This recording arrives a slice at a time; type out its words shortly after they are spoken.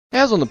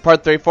As on the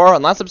part 34,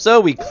 on last episode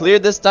we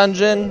cleared this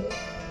dungeon,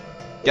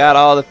 got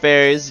all the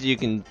fairies, you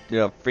can,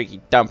 freaky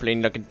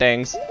dumpling looking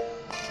things,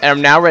 and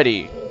I'm now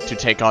ready to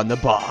take on the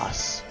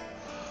boss.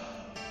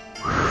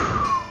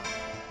 I'm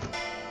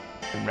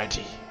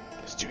ready.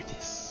 Let's do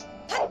this.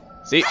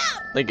 See?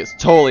 Link is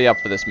totally up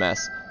for this mess.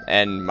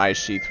 And my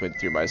sheath went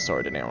through my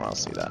sword. Did anyone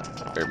else see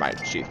that? Or my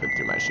sheath went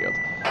through my shield.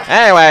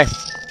 Anyway,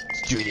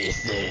 let's do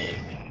this thing.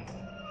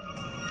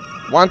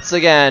 Once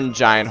again,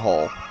 giant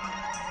hole.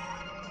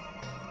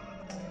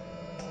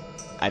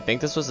 I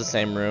think this was the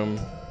same room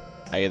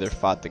I either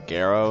fought the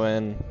Garrow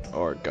in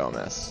or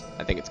Gomez.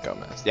 I think it's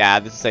Gomez. Yeah,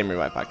 this is the same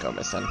room I fought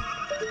Gomez in.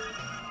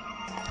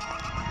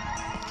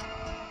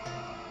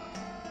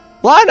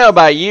 Well, I don't know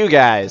about you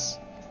guys,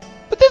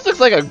 but this looks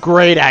like a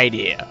great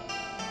idea.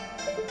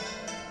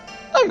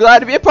 I'm glad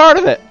to be a part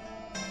of it.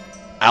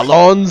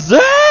 LoZ!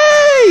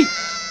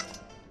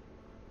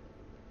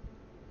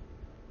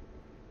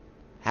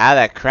 How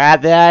the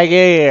crap did I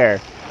get here?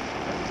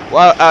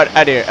 Whoa, out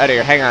of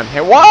here, hang on.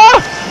 Hey, whoa!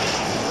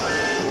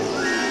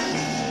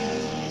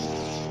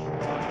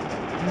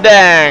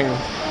 Dang!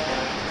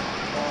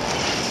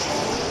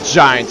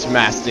 Giant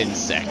masked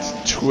insect,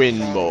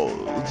 Twinmold.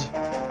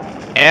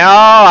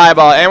 Oh,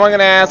 eyeball. Anyone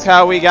gonna ask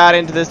how we got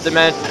into this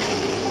dimension?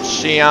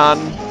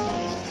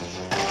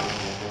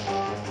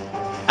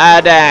 Ah,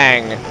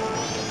 dang.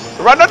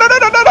 Run, run, run,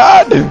 run, run,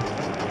 run!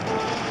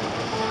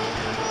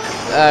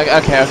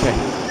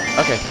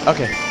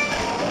 Okay.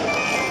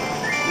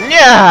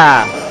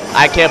 Yeah!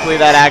 I can't believe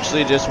that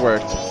actually just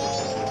worked.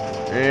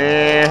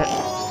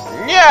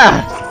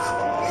 Yeah!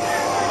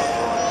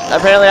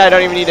 Apparently I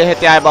don't even need to hit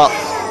the eyeball.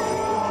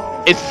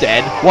 It's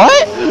dead.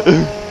 What?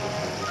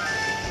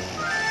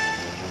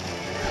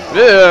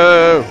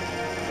 Ew.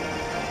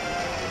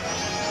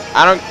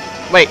 I don't...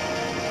 Wait.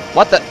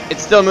 What the...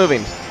 It's still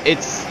moving.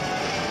 It's...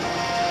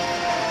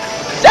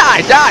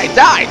 Die!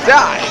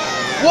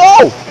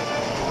 Whoa!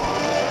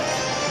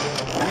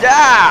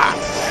 Yeah!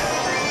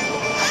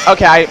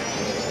 Okay,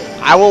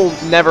 I will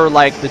never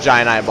like the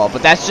giant eyeball,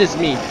 but that's just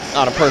me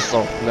on a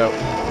personal note.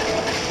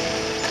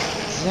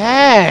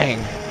 Dang!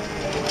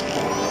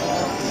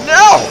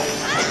 No!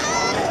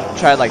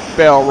 Tried like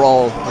barrel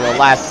roll,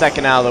 last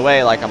second out of the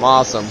way like I'm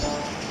awesome.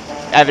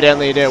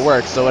 Evidently it didn't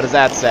work, so what does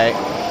that say?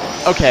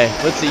 Okay,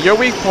 let's see. Your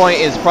weak point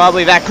is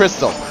probably that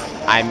crystal.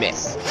 I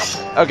miss.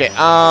 Okay,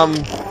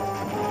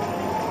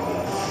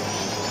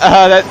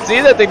 that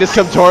thing just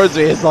come towards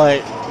me. It's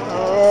like,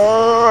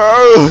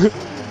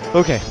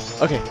 okay,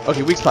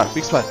 weak spot.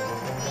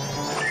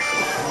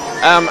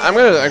 I'm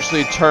gonna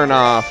actually turn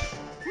off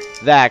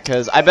that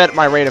because I bet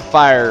my rate of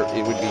fire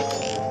it would be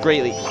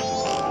greatly.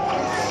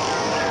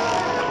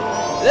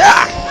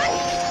 Ah!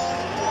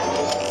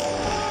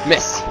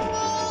 Miss.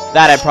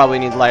 That I probably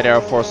need light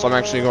arrow for, so I'm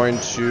actually going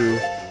to.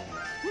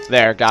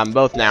 There, got them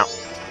both now.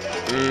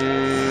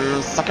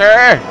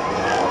 Sucker!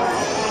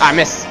 I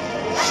miss.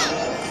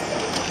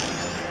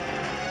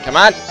 Come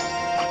on.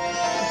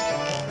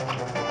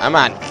 I'm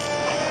on.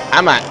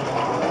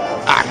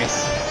 I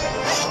miss.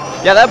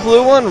 Yeah, that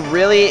blue one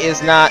really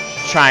is not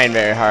trying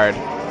very hard.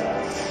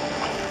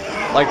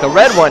 Like the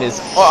red one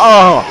is.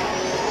 Oh,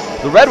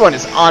 the red one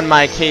is on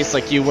my case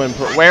like you wouldn't.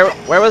 Where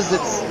was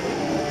it?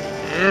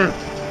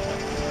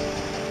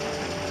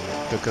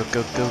 Go.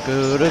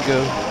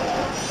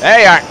 There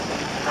you are.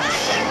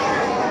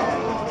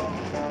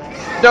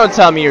 Don't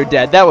tell me you're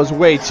dead. That was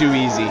way too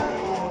easy.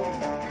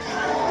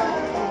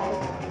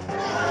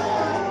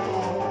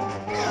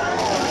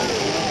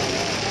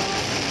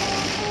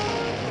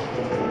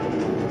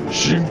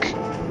 Shink.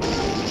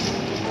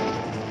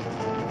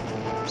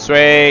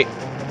 Sweet.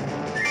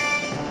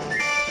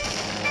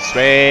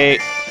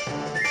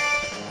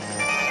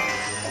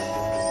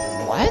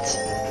 What?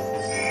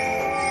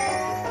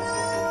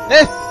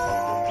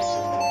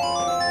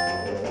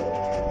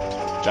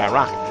 Giant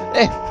rock.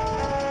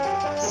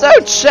 So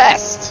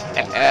chest.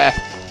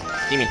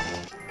 Gimme.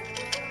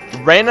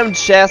 Random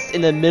chest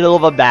in the middle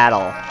of a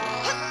battle.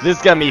 This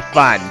is gonna be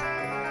fun.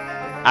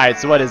 Alright,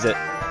 so what is it?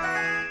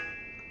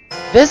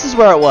 This is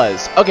where it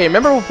was. Okay,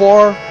 remember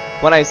before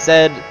when I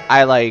said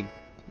I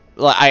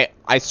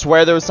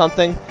swear there was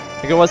something? I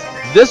think it was.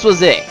 This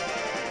was it.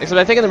 Except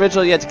I think in the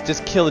original you had to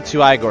just kill the two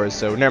Igors,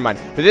 so never mind.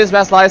 Within this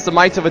mass lies the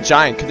might of a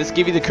giant. Could this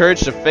give you the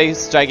courage to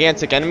face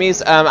gigantic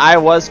enemies? I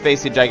was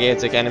facing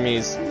gigantic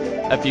enemies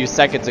a few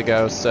seconds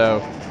ago,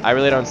 so I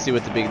really don't see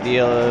what the big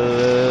deal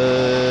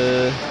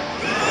is.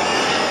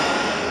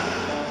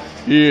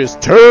 He is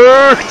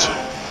turked!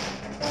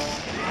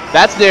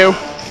 That's new.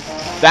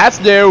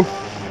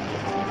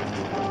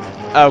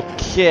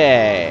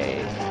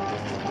 Okay.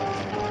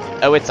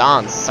 Oh, it's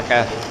on,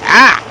 sucker.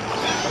 Ah!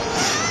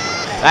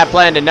 That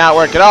plan did not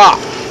work at all.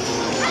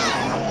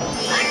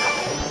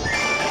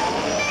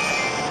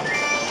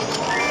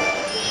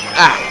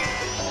 Ah.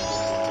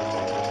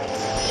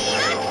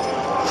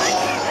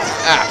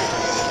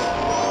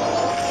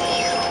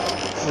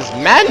 This is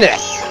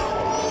madness.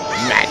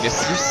 Madness,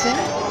 you say?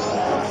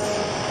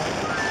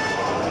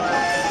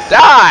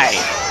 Die!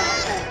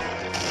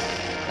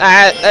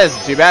 That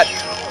isn't too bad.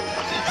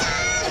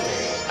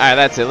 Alright,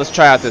 that's it. Let's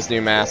try out this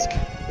new mask.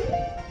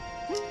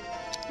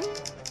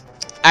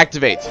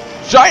 Activate.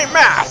 Giant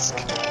mask!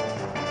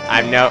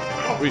 I'm no...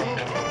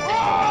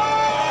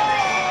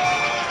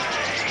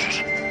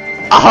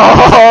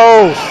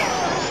 Oh!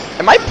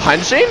 Am I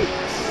punching?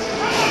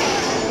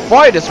 Before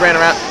I just ran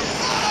around...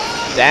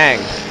 Dang.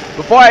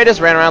 Before I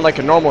just ran around like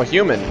a normal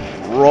human.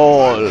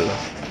 Roll.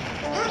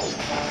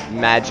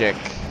 Magic.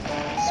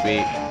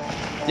 Sweet.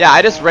 Yeah,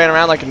 I just ran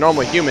around like a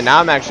normal human. Now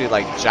I'm actually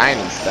like giant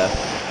and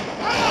stuff.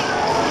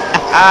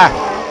 Ah!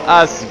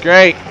 This is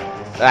great.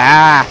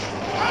 Ah!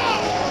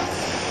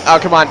 Oh,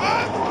 come on.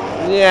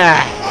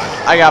 Yeah!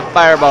 I got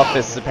fireball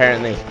fists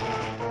apparently.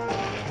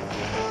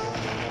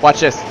 Watch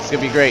this. It's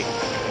gonna be great.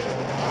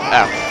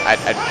 Oh, I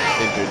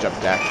didn't do a jump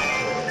attack.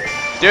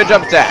 Do a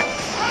jump attack.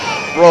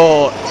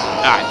 Roll.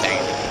 Ah, dang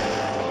it.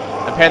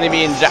 Apparently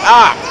being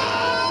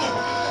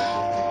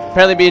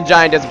Apparently being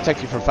giant doesn't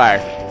protect you from fire.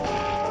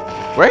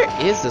 Where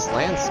is this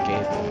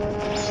landscape?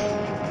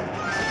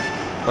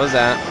 What was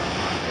that?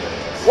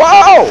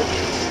 Whoa!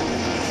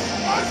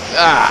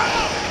 Ah!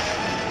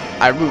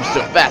 I move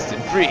so fast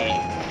and free,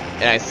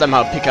 and I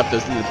somehow pick up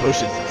those little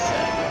potions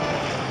instead.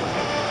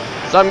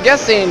 So I'm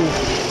guessing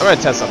I'm gonna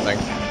test something.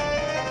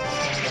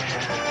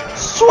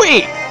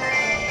 Sweet!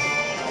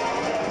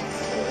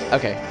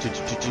 Okay.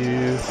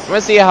 I'm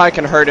gonna see how I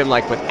can hurt him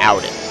like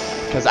without it.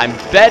 Because I'm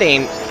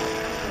betting...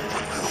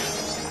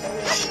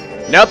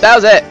 Nope, that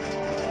was it.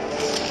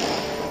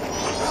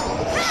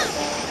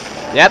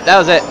 Yep, that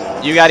was it.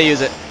 You gotta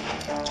use it.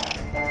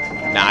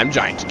 Nah, I'm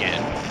giant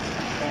again.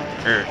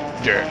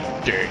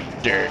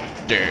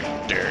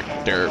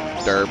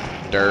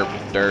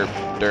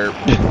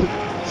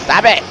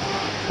 Stop it!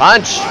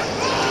 Punch!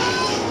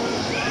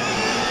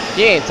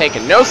 He ain't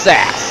taking no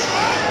sass.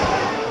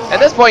 At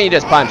this point, you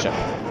just punch him.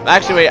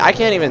 Actually, wait, I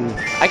can't even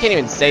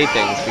say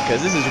things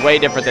because this is way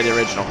different than the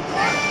original.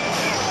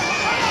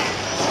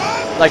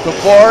 Like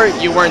before,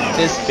 you weren't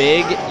this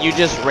big. You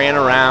just ran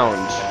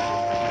around.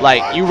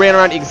 Like you ran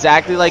around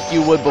exactly like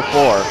you would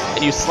before,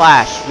 and you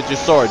slashed with your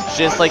sword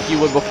just like you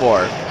would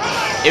before.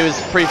 It was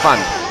pretty fun.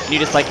 You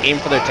just like aim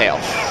for their tail.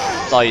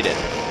 That's all you did.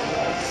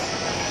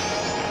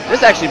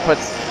 This actually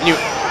puts new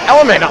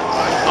element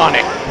on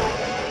it.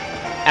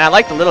 And I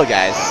like the little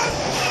guys.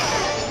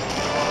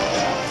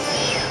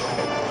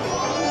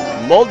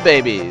 Mold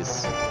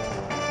babies.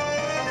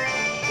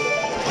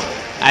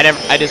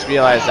 I just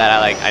realized that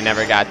I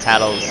never got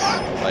Tattle's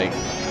like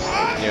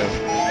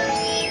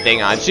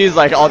thing on. She's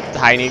like all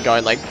tiny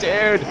going like,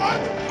 dude,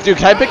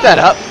 can I pick that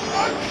up?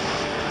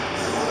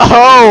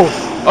 Oh,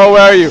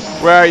 where are you?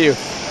 Where are you?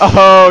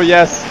 Oh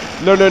yes.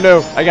 No.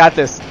 I got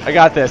this.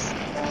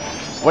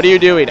 What are you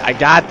doing? I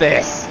got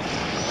this.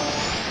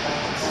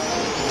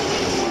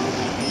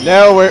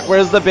 No,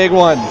 where's the big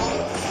one?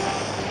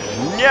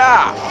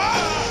 Yeah.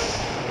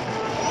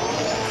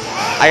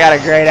 I got a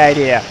great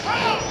idea.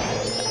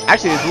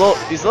 Actually,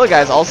 these little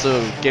guys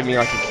also give me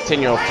like a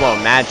continual flow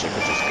of magic,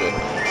 which is good.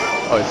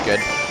 Always good.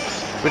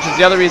 Which is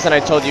the other reason I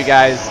told you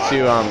guys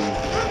to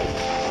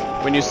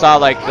when you saw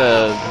like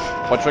the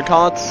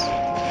whatchamacallits,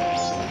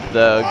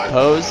 the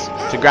pose,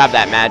 to grab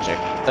that magic,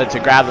 to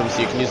grab them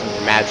so you can use them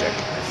for magic.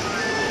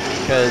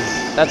 Because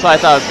that's what I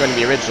thought it was going to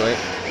be originally.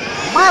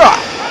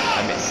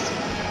 I missed.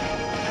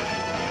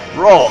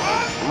 Roll.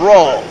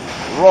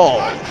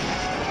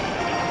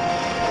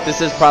 This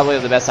is probably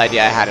the best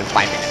idea I had in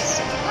 5 minutes.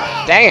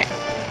 Dang it!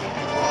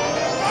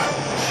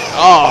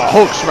 Oh,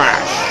 Hulk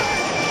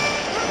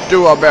smash!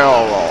 Do a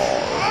barrel roll.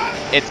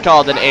 It's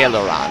called an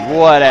aileron.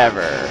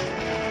 Whatever.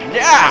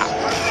 Yeah!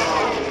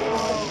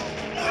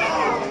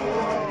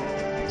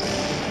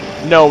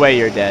 No way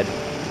you're dead.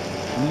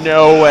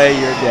 No way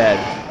you're dead.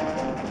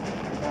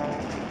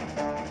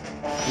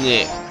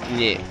 Yeah.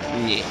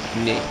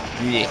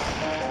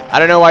 I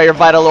don't know why your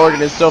vital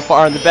organ is so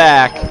far in the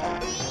back.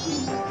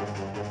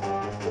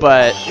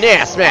 But,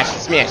 yeah, smash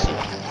it.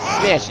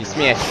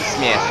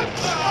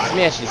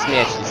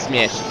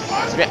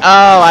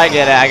 Oh, I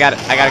get it. I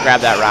gotta grab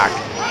that rock.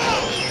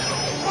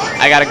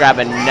 I gotta grab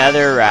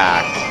another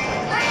rock.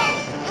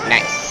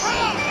 Nice.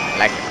 I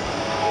like it.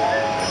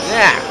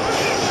 Yeah.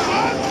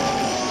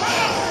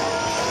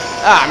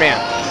 Ah, man.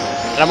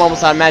 And I'm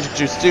almost out of magic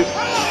juice, too.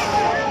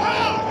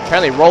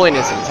 Apparently rolling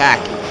is an attack.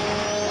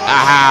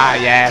 Aha,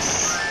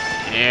 yes.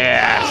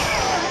 Yeah.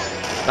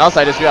 And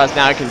also, I just realized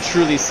now I can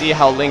truly see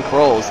how Link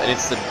rolls, and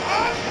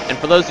and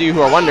for those of you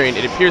who are wondering,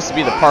 it appears to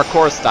be the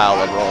parkour style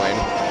of rolling.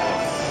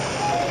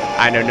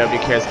 I know nobody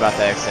cares about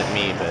that except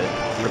me, but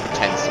I'm gonna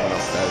pretend someone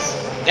else does.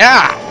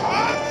 Yeah.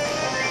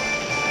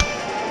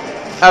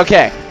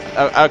 Okay.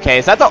 Okay.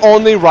 Is that the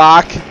only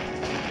rock?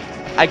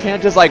 I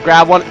can't just like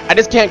grab one. I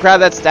just can't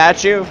grab that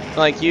statue and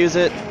like use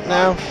it.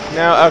 No.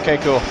 Okay.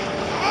 Cool.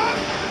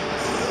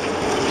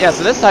 Yeah.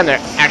 So this time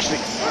they're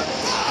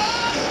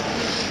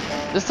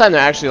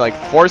actually like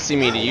forcing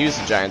me to use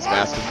the Giant's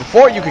Mask.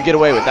 Before you could get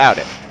away without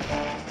it.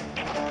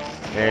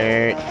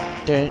 Yeah!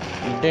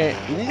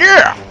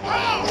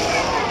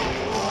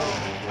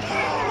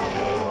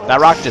 That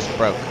rock just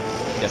broke.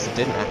 Yes, it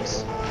did,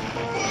 Max.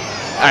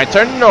 Alright,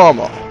 turn to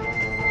normal.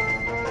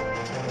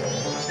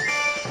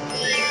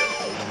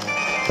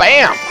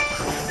 Bam!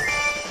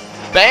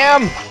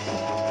 Bam!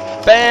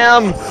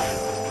 Bam!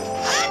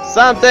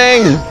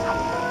 Something!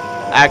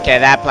 Okay,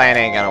 that plan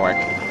ain't gonna work.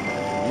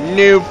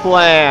 New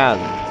plan!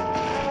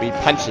 We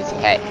punch his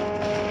head.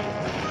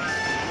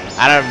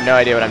 I have no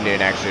idea what I'm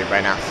doing actually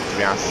right now, to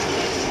be honest.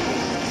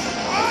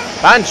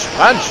 Punch!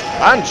 Punch!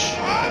 Punch!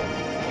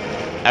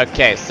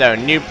 Okay, so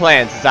new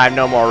plan since I have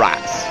no more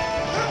rocks.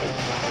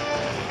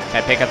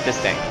 Can I pick up this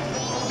thing?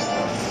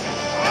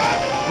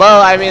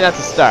 Well, I mean, that's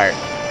a start.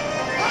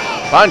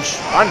 Punch!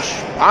 Punch!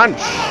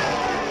 Punch!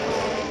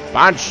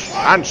 Punch!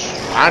 Punch!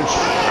 Punch!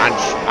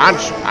 Punch!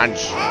 Punch!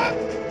 Punch!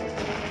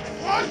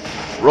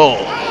 Roll!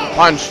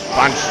 Punch!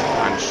 Punch!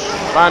 Punch!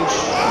 Punch!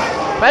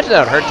 Imagine that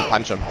would hurt to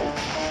punch him.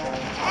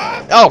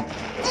 Oh!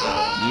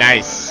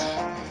 Nice!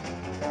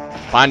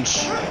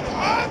 Punch!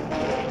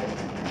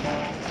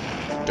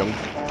 Dunk!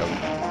 Dunk!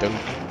 Dunk!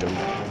 Dunk!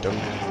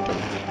 Dunk!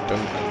 Dunk!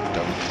 Dunk!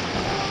 Dunk!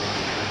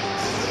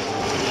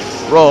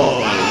 Roll!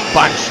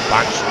 Punch!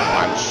 Punch!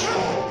 Punch!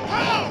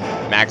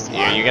 Max,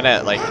 are you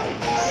gonna, like,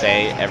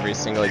 say every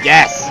single...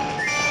 Yes!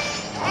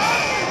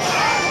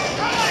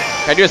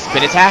 Can I do a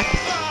spin attack?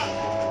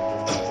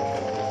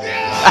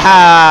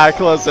 Ah,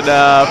 close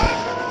enough.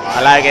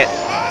 I like it.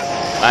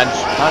 Punch,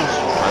 punch,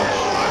 punch,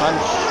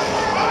 punch.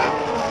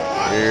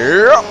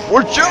 Yeah,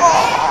 watch out!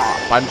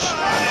 Punch,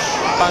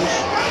 punch,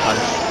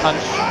 punch,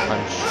 punch, punch,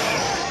 punch.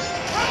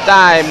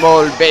 Die,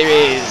 mold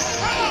babies!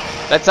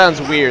 That sounds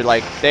weird,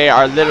 like they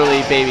are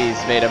literally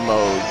babies made of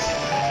molds.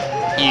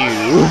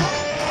 Ew.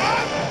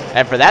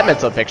 And for that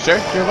mental picture,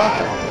 you're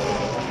welcome.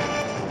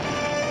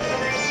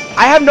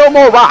 I have no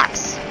more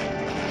rocks.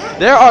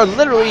 There are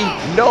literally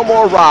no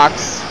more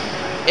rocks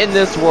in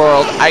this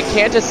world. I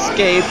can't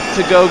escape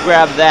to go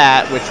grab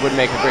that, which would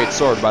make a great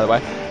sword, by the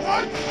way.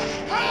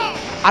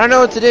 I don't know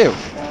what to do.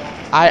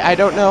 I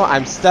don't know.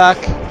 I'm stuck.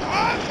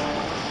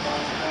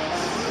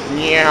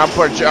 Yeah,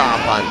 put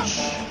jaw punch.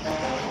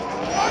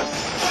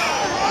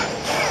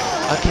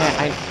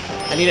 Okay,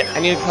 I need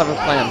a clever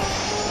plan.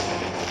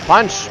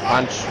 Punch,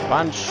 punch,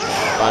 punch,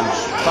 punch,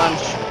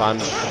 punch,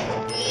 punch.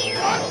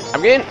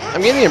 I'm getting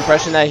the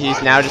impression that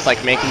he's now just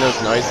like making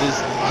those noises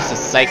just to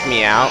psych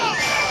me out.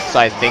 So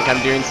I think I'm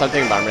doing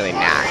something, but I'm really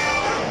not.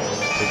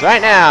 Because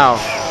right now,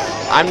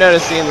 I'm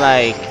noticing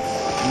like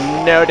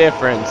no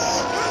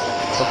difference.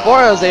 Before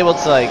I was able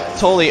to like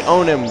totally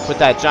own him with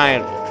that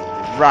giant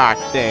rock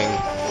thing.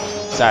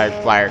 Sorry,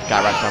 wire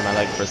got wrapped around my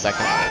leg for a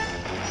second.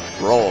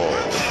 Roll.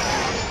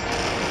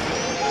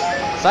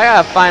 So I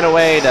gotta find a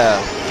way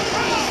to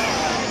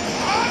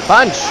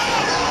punch.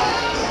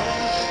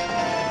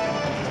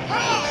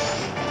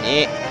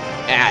 Yeah,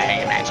 I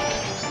hate magic.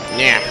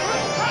 Yeah.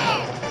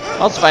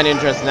 Also find it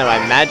interesting that my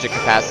magic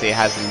capacity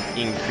hasn't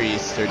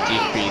increased or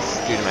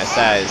decreased due to my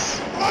size.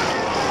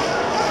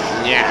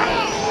 Yeah.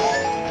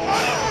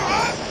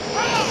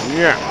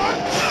 Yeah.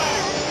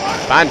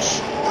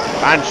 Punch.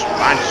 Punch.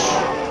 Punch.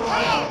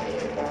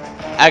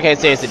 Okay,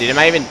 seriously, dude, am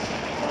I even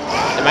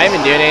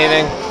doing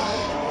anything?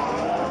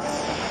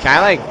 Can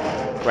I like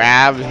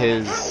grab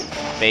his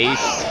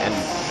face and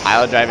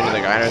pile drive into the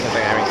ground or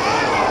something? I mean,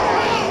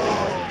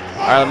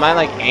 or am I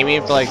like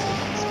aiming for like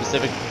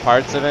specific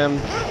parts of him?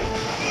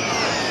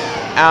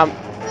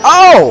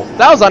 Oh!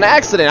 That was on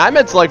accident. I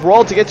meant to like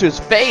roll to get to his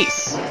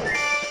face.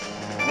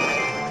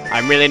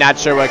 I'm really not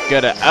sure what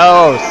good at.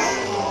 Oh!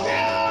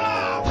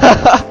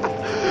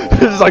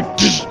 It's like.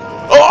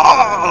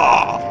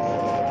 Oh!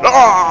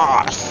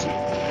 Oh!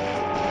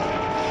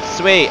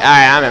 Sweet.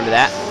 Alright, I remember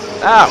that.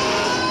 Oh!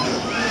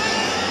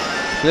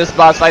 This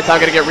boss fight's not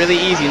gonna get really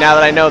easy now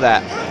that I know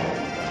that.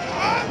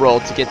 Roll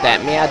to get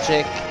that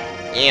magic.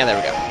 Yeah, there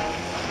we go.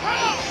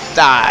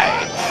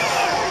 Die.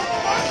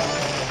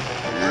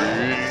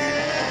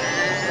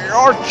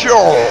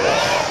 Archer!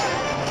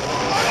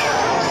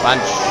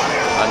 Punch,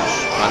 punch,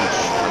 punch,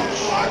 punch.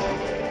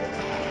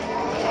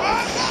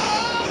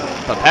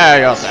 Prepare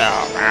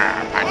yourself.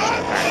 Punch,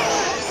 punch.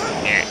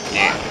 Yeah,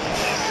 yeah.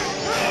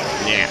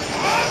 Yeah.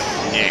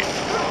 Yeah.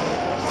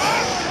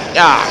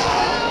 Ah.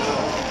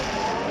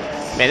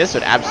 Man, this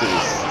would absolutely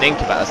stink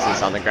if I was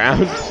this on the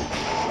ground.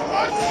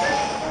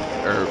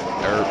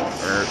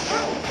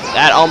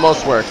 That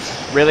almost worked.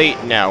 Really?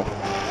 No.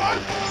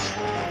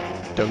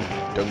 Dunk,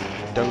 dunk,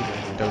 dunk,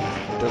 dunk,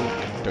 dunk,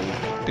 dunk,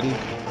 dunk.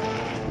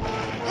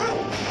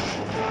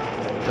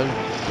 Dunk,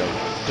 dunk,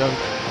 dunk.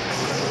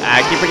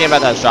 I keep forgetting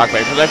about that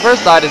shockwave, because I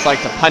first thought it's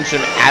like to punch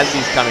him as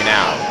he's coming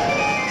out.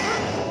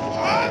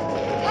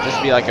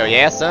 Just be like, oh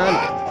yeah, son.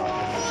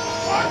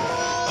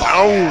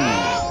 Boom!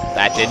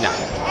 That did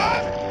nothing.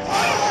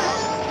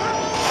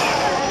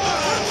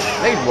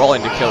 I think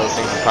rolling to kill those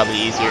things is probably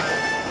easier.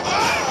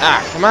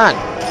 Ah, come on.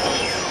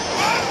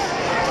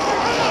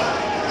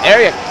 There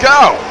you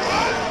go!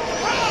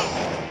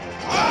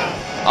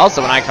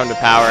 Also, when I come to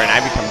power and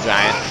I become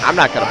giant, I'm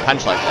not gonna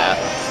punch like that.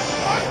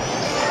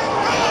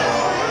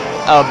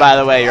 Oh, by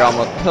the way, you're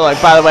almost... Like,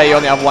 by the way, you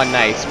only have one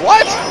knife.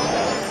 What?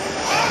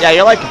 Yeah,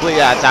 you're like completely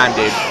out of time,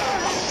 dude.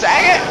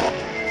 Dang it!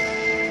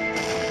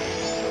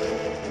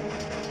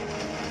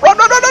 Run,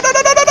 run, run, run, run,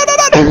 run, run,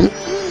 run, run!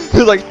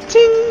 He's like,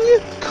 ting!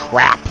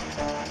 Crap.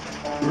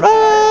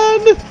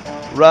 Run!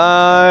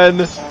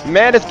 Run!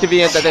 Man, it's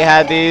convenient that they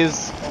had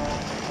these.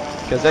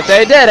 Because if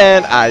they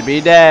didn't, I'd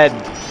be dead.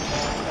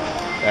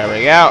 There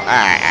we go.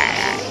 Alright.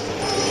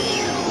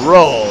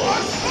 Roll.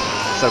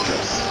 So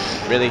gross.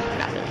 Really?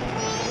 Not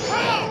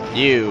really.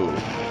 You.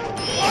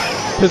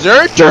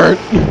 Berserker!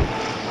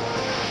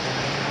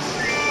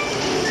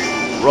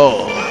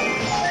 Roll.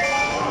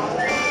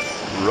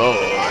 Roll.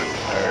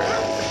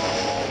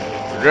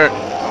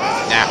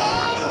 Now.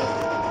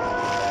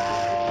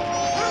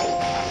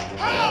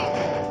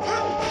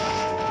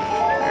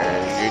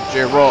 Get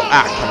your roll.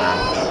 Ah, come on.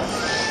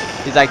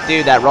 He's like,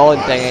 dude, that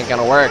rolling thing ain't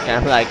gonna work. And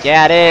I'm like,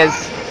 yeah, it is.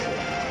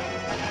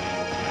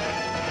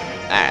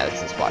 Alright,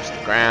 let's just watch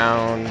the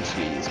ground.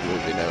 He's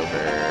moving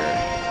over.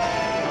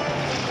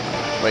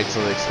 Wait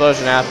till the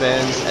explosion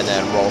happens, and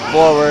then roll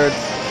forward.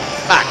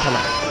 Ah, come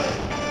on.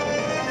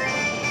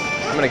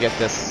 I'm gonna get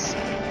this.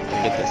 I'm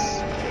gonna get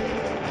this.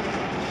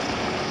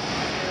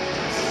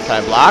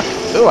 Can I block?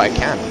 Ooh, I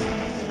can.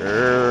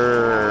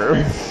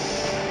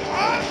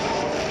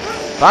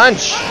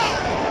 Punch!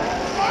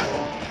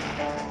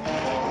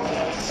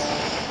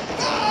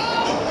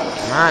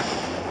 Come on.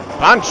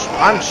 Punch!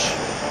 Punch!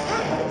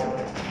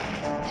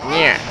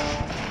 Yeah.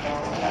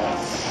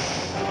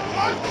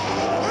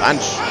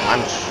 Punch!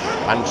 Punch!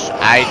 Punch!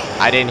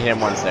 I didn't hit him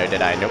once there,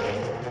 did I? Nope.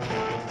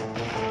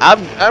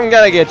 I'm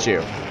gonna get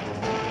you.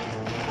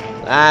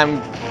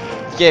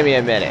 Give me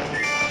a minute.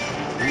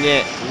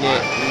 Nyeh,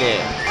 nyeh,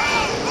 nyeh.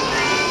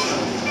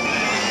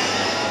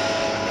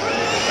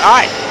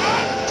 Die!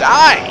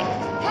 Die!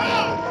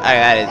 Alright,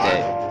 that is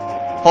it.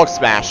 Hulk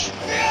smash.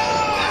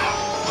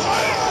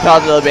 All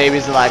the little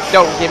babies are like,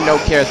 don't give no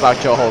cares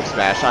about your Hulk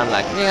smash. I'm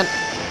like, man.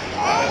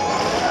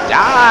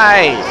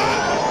 Die!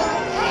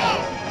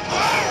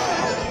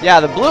 Yeah,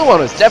 the blue one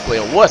was definitely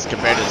a wuss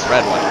compared to this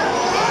red one.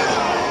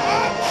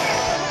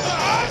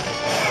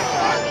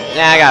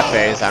 Nah, I got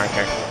fairies, I don't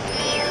care.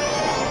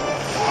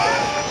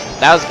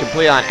 That was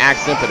completely on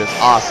accident, but it's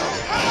awesome.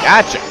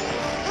 Gotcha!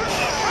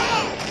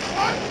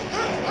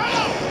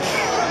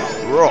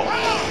 Roll,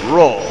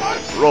 roll,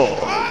 roll,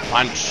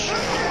 punch.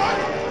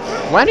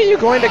 When are you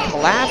going to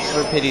collapse,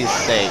 for pity's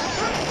sake?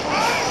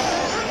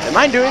 Am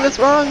I doing this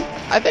wrong?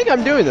 I think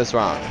I'm doing this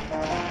wrong.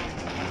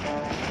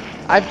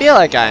 I feel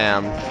like I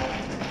am.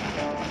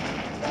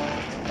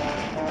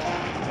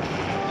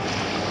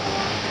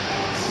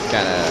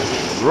 Kinda.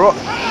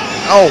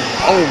 Oh,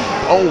 boom,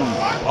 boom,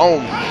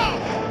 boom.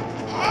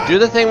 Do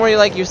the thing where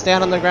you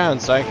stand on the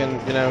ground so I can,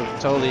 you know,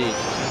 totally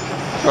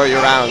throw you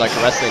around like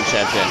a wrestling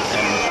champion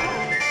and.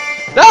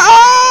 No!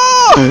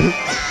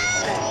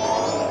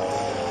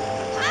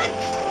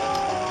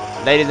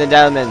 Ladies and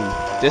gentlemen,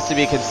 this to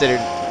be considered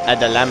a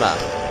dilemma.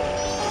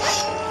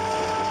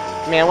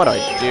 Man, what do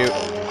I do?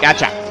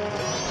 Gotcha!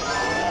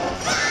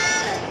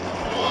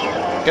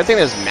 Good thing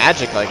there's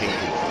magic like in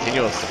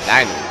continuous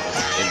supply in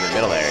the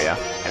middle area.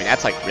 I mean,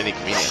 that's like really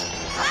convenient.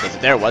 Because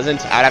if there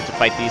wasn't, I'd have to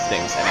fight these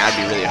things, and that'd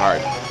be really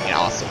hard and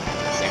awesome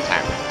at the same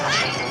time.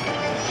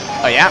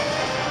 Oh yeah?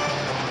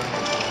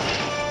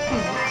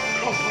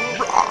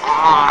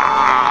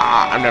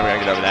 I'm never gonna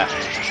get over that.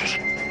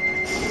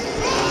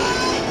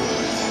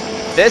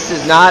 This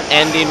is not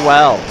ending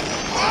well.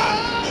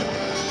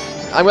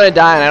 I'm gonna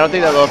die, and I don't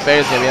think that little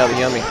fairy's gonna be able to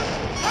heal me.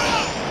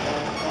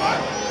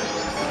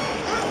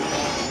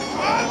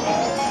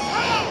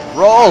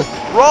 Roll!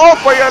 Roll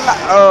for your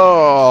life!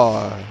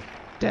 Oh,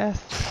 death.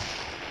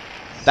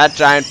 That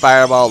giant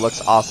fireball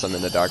looks awesome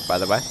in the dark, by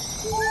the way.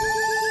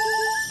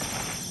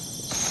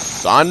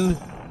 Son.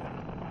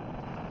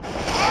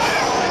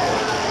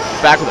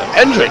 Back with a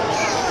vengeance!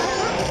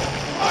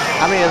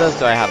 How many of those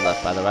do I have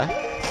left, by the way?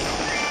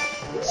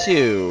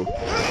 2.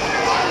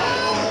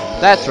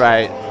 That's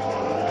right.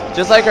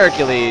 Just like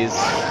Hercules,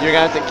 you're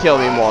gonna have to kill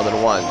me more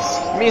than once.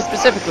 Me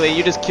specifically,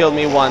 you just killed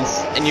me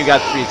once, and you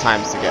got 3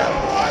 times to go.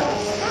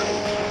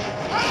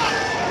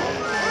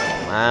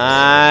 Come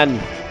on.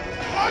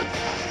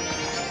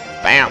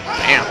 Bam,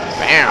 bam,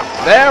 bam.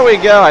 There we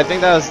go. I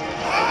think that was...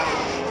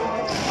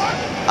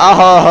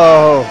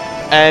 Oh,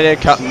 and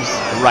it comes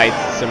right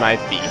to my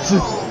feet.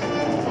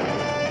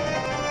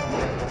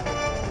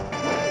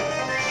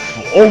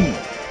 Oh.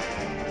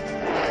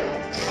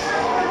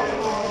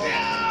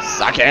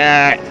 Suck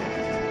it.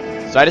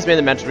 So I just made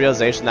the mental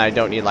realization that I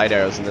don't need light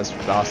arrows in this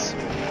boss.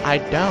 I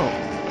don't.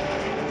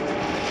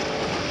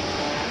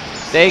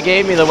 They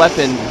gave me the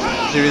weapon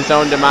to his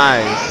own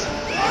demise.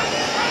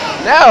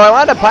 No, I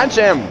want to punch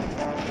him.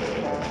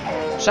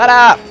 Shut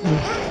up.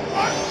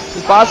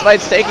 This boss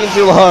fight's taking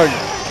too long.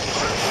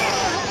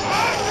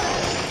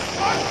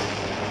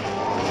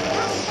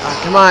 Oh,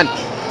 come on.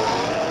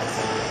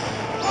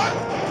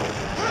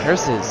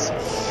 Curses.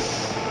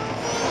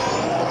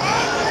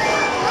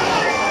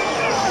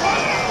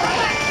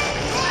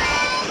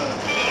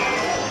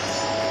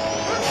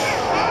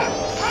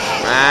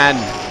 Man.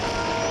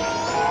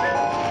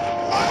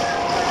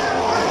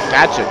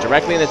 Gotcha.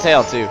 Directly in the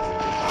tail, too.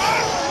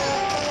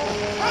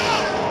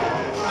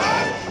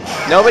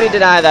 Nobody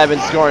deny that I've been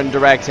scoring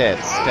direct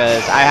hits,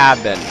 because I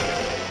have been.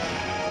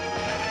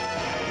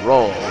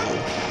 Roll.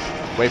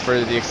 Wait for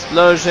the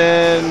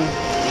explosion.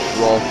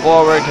 Roll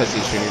forward because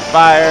he's shooting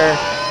fire.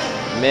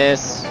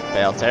 Miss.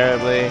 Fail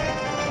terribly.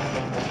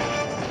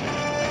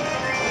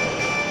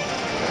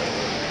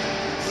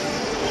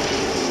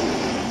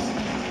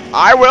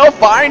 I will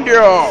find you!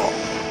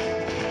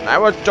 I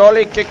will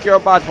totally kick your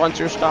butt once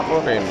you stop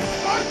moving.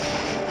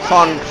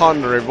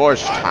 Con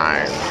reverse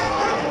time.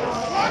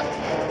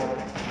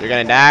 You're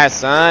gonna die,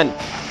 son.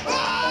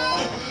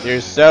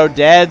 You're so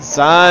dead,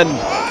 son.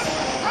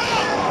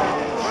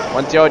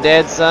 Once you're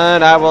dead,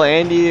 son, I will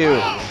end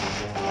you.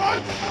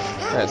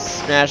 Let's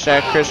smash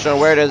that crystal.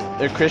 Wear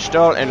the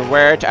crystal and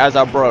wear it as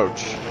a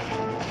brooch.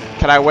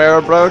 Can I wear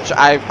a brooch?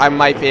 I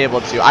might be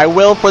able to. I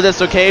will for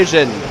this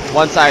occasion.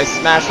 Once I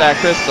smash that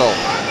crystal.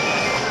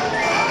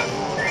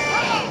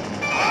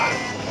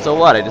 So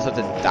what? I just have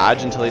to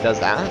dodge until he does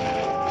that?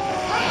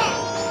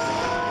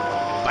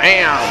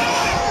 Bam!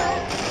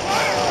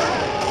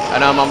 I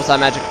know I'm almost on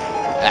magic.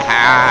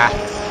 Aha!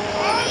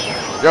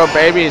 Your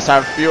babies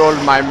have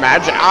fueled my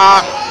magic.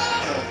 Ah!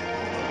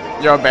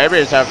 Your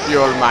babies have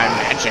fueled my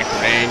magic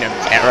reign of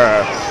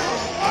terror.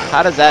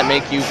 How does that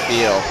make you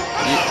feel?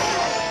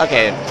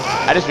 Okay,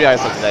 I just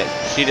realized that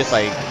she just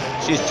like,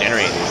 she's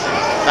generating these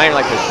things. It's not even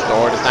like they're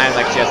stored. It's not even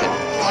like she has it.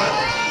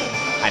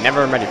 I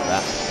never am ready for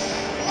that.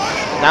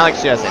 It's not like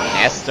she has a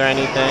nest or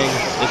anything.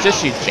 It's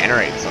just she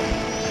generates them.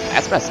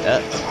 That's messed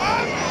up.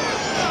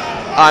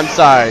 I'm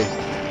sorry,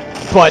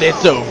 but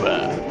it's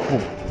over.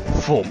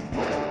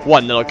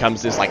 One little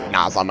comes just like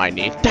gnaws on my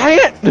knee. Dang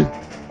it!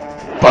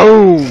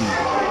 Boom!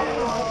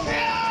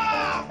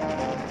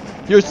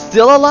 You're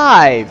still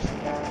alive!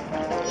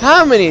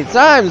 How many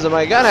times am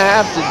I gonna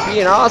have to be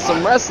an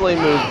awesome wrestling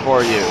move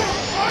for you?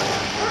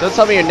 Don't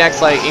tell me your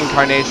next like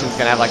incarnation's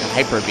gonna have like a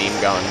hyper beam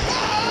going.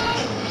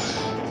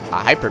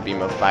 A hyper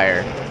beam of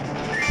fire.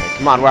 Okay,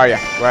 come on, where are you?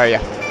 Where are you?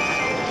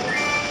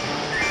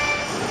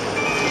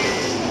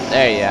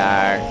 There you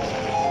are.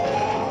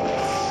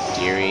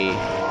 Dearie.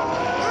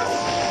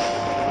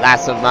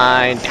 Last of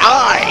mine.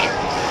 Die!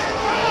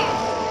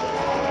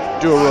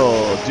 Do a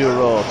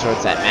roll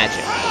towards that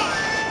magic.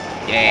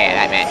 Yeah,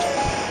 that magic.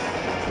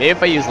 Maybe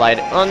if I use light.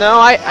 Oh no,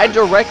 I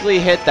directly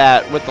hit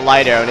that with the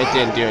light arrow and it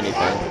didn't do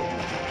anything.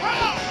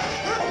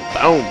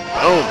 Boom,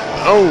 boom,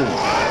 boom.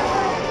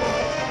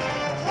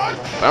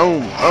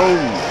 Boom, boom.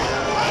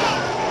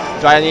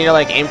 Do I need to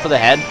like aim for the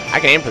head? I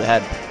can aim for the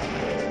head.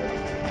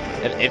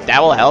 If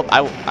that will help,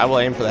 I will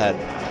aim for the head.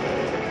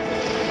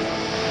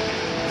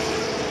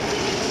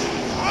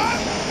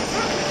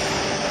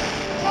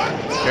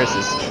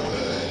 Curses.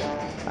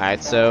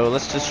 Alright, so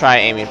let's just try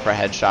aiming for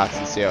headshots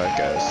and see how it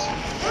goes.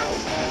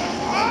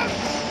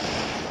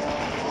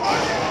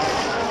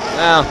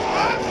 Well.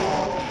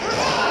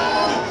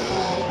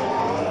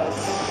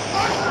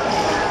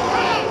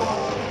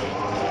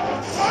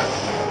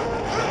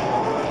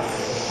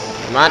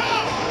 Come on.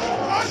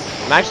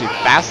 I'm actually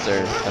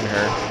faster than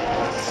her.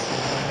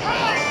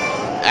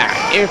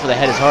 Ah, aiming for the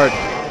head is hard.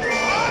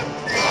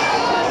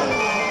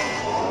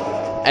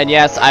 And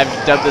yes, I've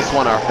dubbed this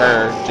one a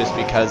her just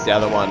because the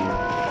other one,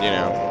 you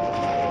know,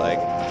 like,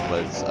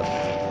 was a...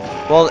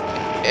 Well,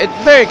 it's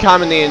very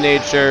commonly in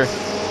nature,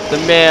 the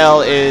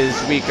male is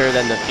weaker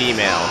than the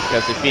female,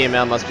 because the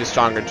female must be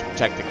stronger to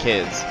protect the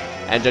kids.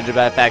 And judging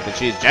by the fact that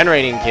she's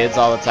generating kids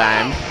all the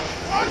time,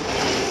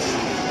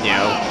 you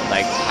know,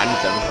 like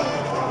hundreds of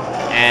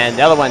them, and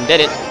the other one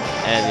didn't,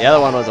 and the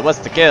other one was a wuss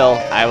to kill,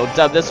 I will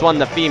dub this one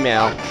the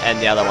female, and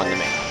the other one the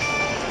male.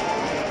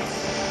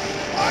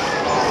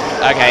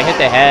 Okay, I hit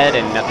the head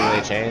and nothing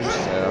really changed,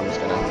 so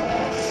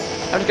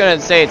I'm just gonna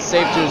say it's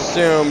safe to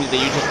assume that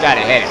you just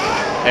gotta hit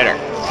her.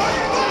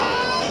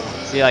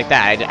 See, like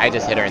that, I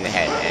just hit her in the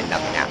head and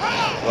nothing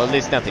happened. Well, at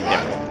least nothing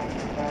different.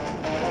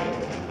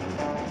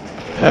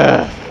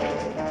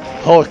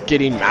 Hulk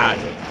getting mad.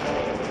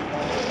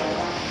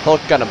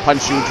 Hulk gonna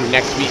punch you to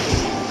next week.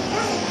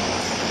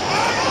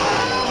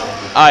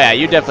 Oh yeah,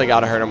 you definitely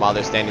gotta hurt them while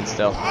they're standing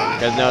still.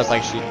 Because notice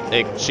like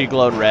she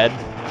glowed red.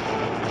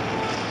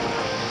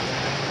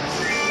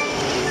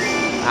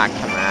 Ah,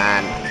 come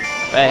on.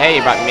 But hey,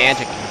 you brought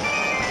magic.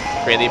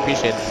 Greatly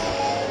appreciate it.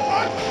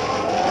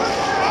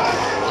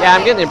 Yeah,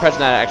 I'm getting the impression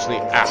that it actually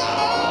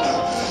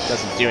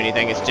doesn't do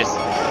anything. It's just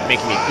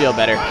making me feel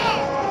better.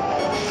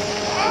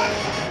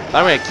 But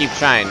I'm gonna keep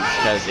trying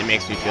because it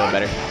makes me feel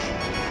better.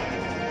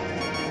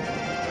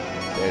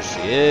 There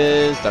she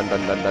is. Dun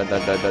dun dun dun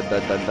dun dun dun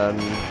dun dun dun.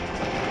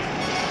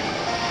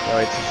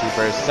 Wait till she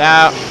bursts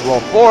out.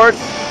 Roll forward.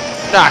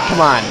 Ah,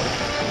 come on.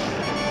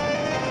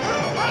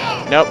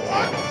 Nope.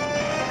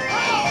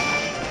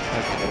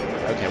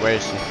 Okay, where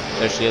is she?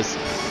 There she is.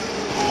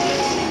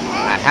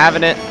 Not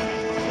having it.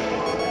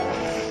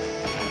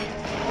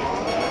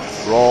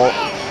 Roll.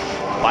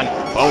 Boom,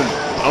 boom,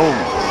 boom.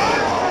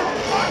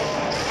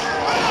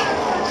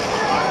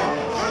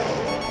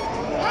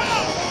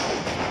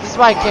 This is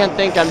why I can't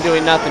think I'm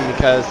doing nothing,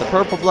 because the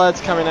purple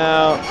blood's coming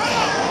out.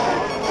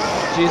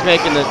 She's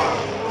making the...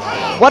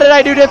 What did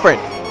I do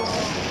different?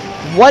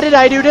 What did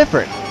I do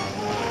different?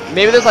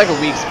 Maybe there's like a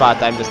weak spot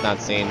that I'm just not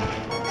seeing.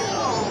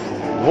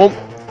 Whoop.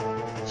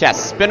 Yeah,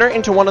 spin her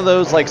into one of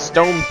those, like,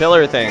 stone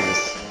pillar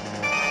things.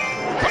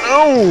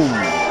 Boom!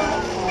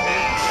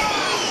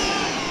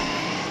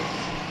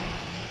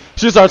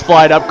 She starts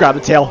flying up, grab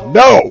the tail.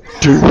 No!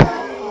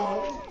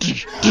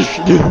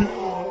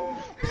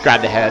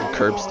 Grab the head,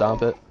 curb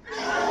stomp it.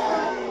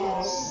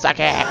 Suck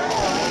it!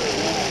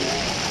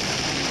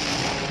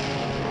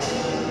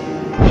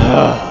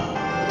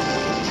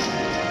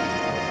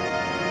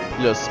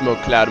 Little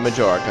smoke cloud of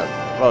Majora.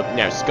 Well,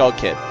 no, Skull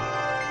Kid.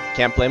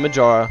 Can't play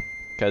Majora,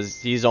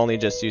 because he's only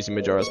just using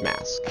Majora's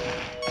Mask.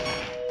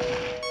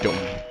 Dum,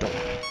 dum,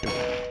 dum,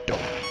 dum,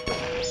 dum,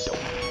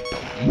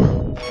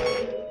 dum.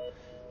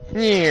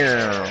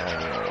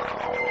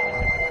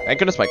 Thank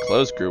goodness my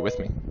clothes grew with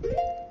me.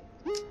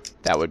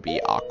 That would be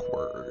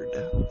awkward.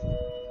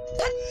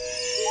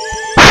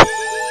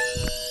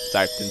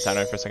 Sorry, didn't sound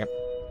right for a second.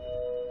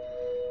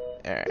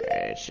 Alright,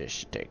 let's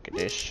just take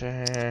this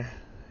and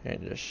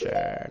just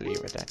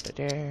leave it at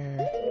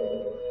there.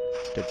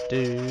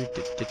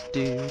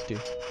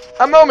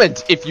 A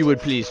moment, if you would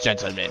please,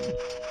 gentlemen.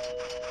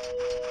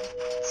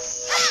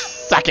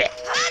 Suck it.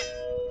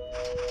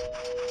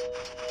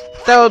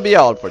 That will be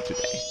all for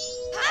today.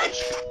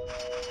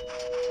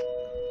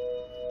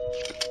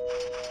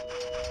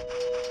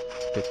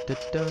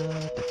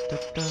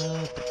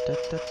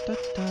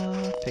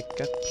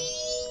 Pick up.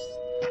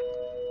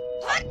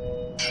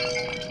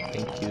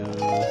 Thank you.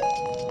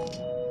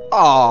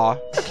 Aw,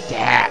 look at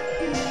that.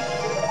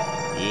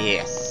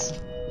 Yes.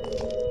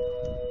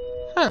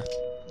 Huh.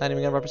 Not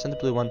even gonna represent the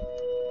blue one.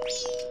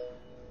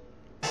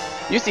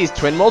 Use these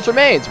Twinmold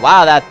remains.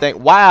 Wow,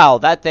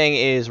 that thing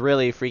is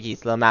really freaky.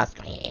 Little mask.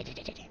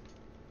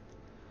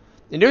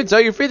 In doing so,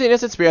 you free the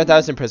innocent spirit that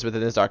was imprisoned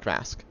within this dark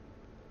mask.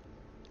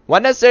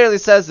 What necessarily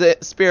says the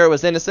spirit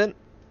was innocent?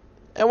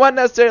 And what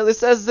necessarily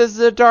says this is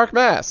a dark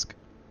mask?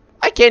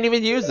 I can't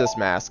even use this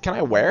mask. Can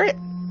I wear it?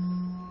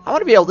 I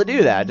want to be able to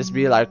do that. Just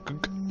be like,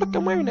 look,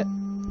 I'm wearing it.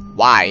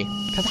 Why?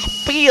 Because I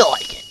feel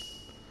like it.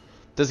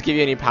 Does it give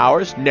you any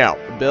powers? No.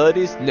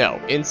 Abilities? No.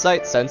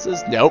 Insight?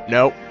 Senses? Nope,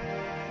 nope.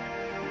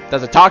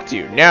 Does it talk to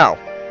you? No.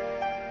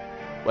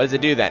 What does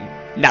it do then?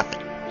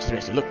 Nothing. Just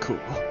makes it look cool.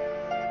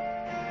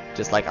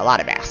 Just like a lot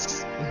of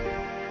masks.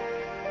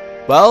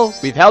 Well,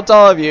 we've helped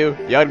all of you,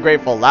 you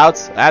ungrateful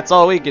louts. That's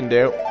all we can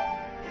do.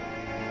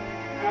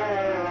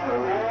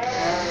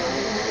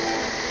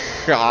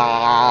 Colossus.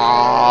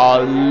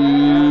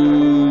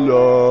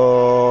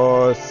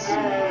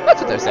 That's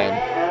what they're saying.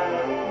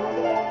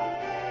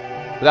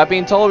 Without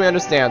being told, we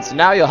understand. So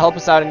now you'll help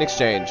us out in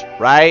exchange,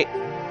 right?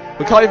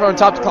 We call you from the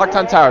top to Clock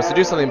Town Tower, so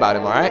do something about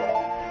him, alright?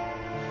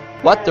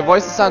 What? Their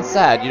voices sound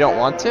sad. You don't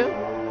want to?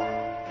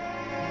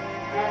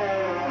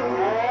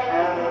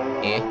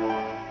 Eh.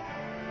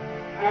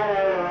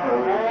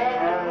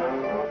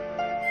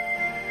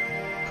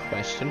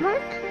 Question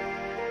mark?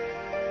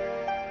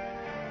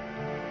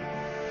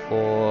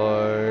 Forgive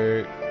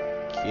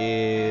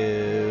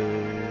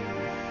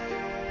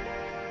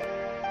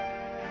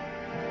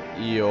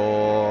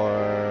your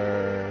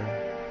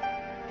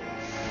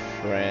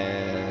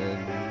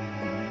friend.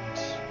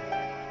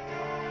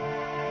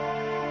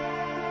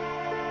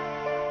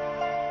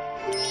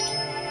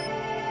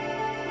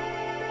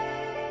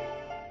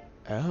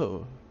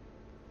 Oh.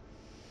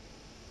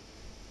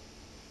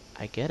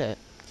 I get it.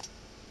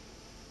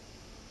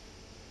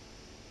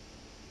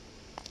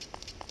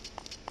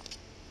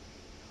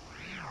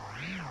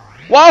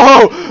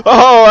 Whoa!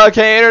 Oh,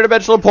 okay,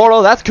 interdimensional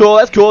portal. That's cool.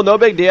 That's cool. No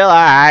big deal. All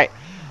right.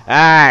 All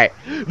right.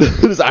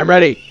 I'm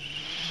ready.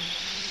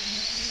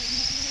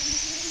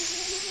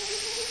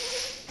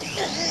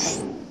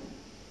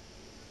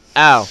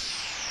 Ow.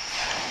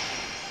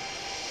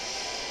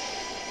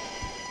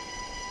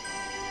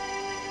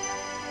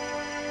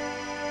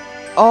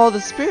 Oh,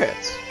 the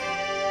spirits.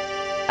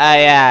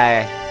 Aye,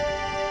 aye.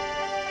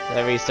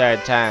 I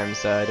restarted time,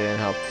 so I didn't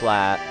help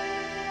flat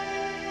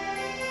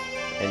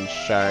and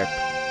sharp.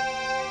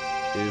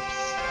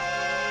 Oops.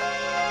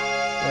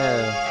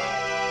 Oh.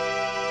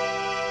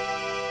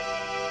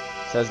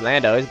 Says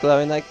land always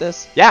glowing like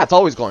this? Yeah, it's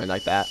always glowing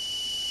like that.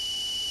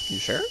 You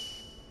sure?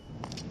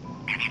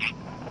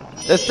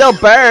 There's still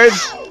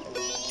birds!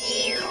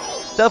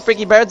 Still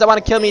freaky birds that want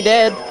to kill me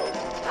dead.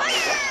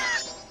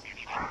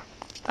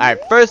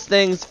 Alright, first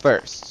things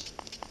first.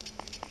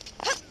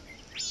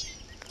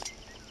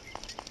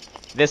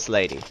 This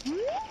lady.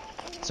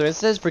 So it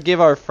says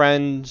forgive our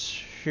friend.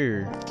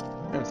 Sure.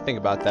 I have to think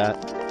about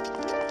that.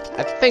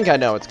 I think I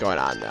know what's going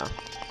on now.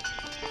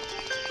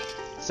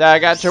 So I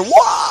got your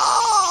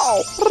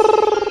whoa!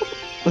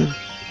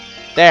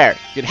 There,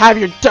 you can have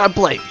your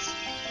dumplings.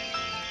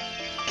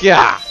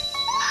 Gah!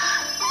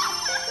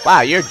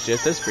 Wow, you're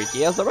just as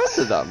freaky as the rest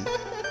of them.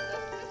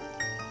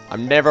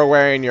 I'm never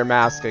wearing your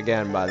mask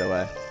again, by the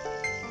way.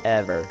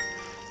 Ever.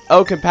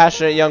 Oh,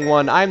 compassionate young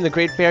one, I am the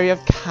great fairy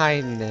of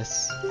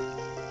kindness.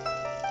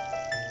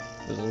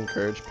 Does it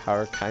encourage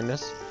power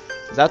kindness?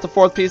 Is that the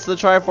fourth piece of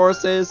the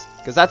Triforce is?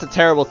 Because that's a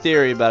terrible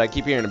theory, but I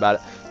keep hearing about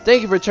it.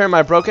 Thank you for returning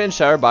my broken and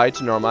shattered body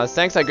to normal. As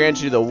thanks, I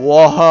grant you the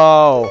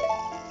whoa.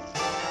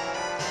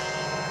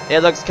 It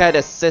looks kind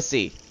of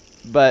sissy,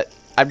 but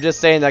I'm just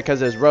saying that because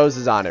there's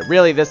roses on it.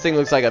 Really, this thing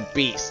looks like a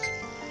beast.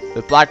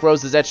 With black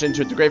roses etched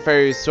into it, the Great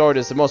Fairy's sword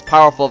is the most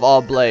powerful of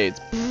all blades.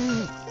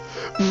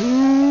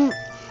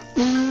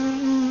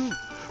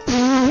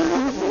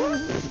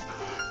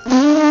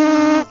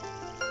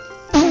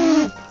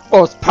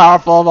 Most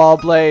powerful of all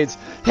blades.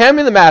 Hand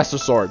me the Master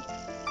Sword.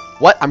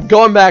 What? I'm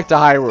going back to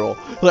Hyrule.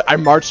 Look, I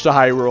march to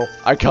Hyrule.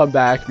 I come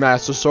back,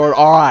 Master Sword.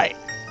 Alright.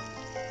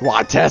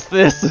 Want to test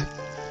this?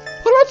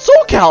 What about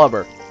Soul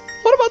Calibur?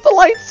 What about the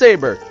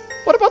lightsaber?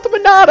 What about the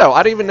Monado?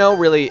 I don't even know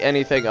really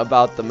anything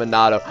about the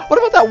Monado. What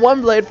about that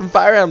one blade from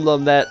Fire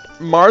Emblem that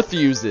Marth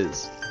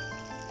uses?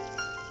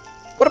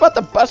 What about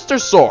the Buster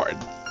Sword?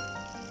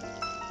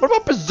 What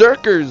about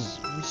Berserker's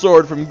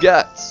sword from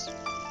Guts?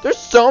 There's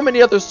so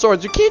many other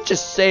swords. You can't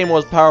just say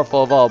most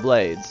powerful of all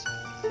blades.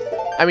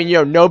 I mean,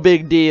 yo, no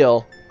big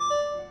deal.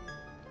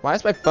 Why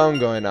is my phone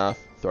going off?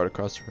 Throw it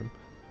across the room.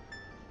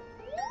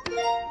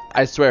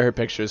 I swear her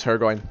picture is her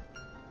going.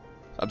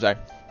 I'm sorry.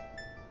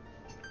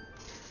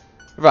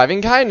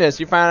 Reviving kindness.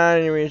 You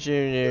found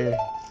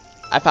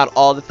I found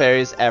all the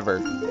fairies ever.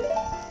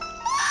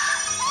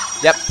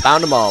 Yep,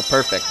 found them all.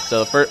 Perfect. So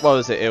the first, what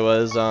was it? It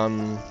was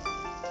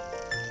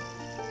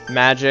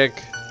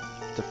magic,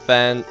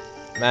 defense.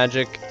 I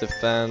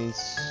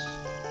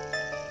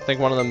think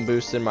one of them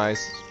boosted my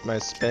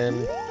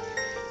spin.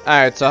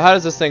 Alright, so how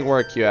does this thing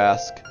work, you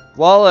ask?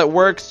 Well, it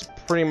works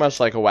pretty much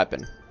like a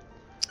weapon.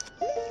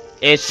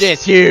 It's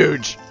just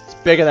huge. It's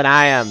bigger than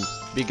I am.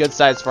 Be good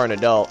size for an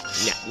adult.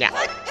 Yeah.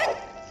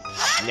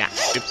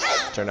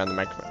 Oops. Turn on the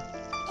microphone.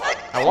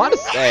 I want to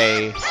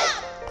say.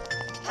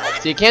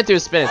 So you can't do a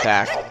spin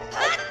attack,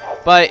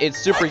 but it's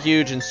super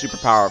huge and super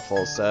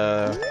powerful.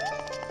 So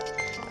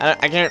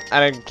I can't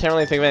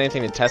really think of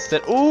anything to test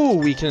it. Ooh,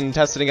 we can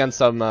test it against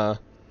some.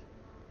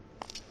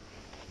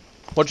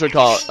 What should we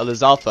call it? A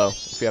Lizalfo,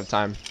 if we have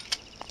time.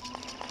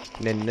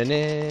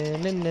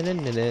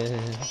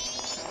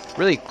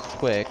 Really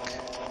quick.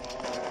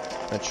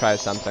 I'm gonna try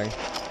something.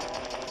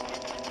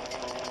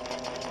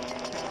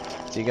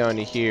 So you go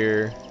into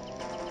here.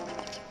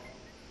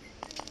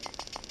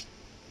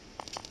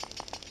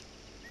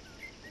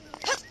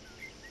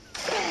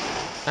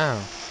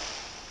 Oh.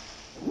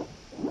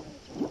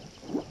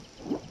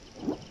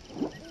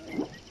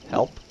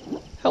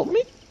 Help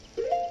me?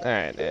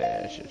 Alright,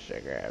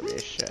 grab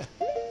this.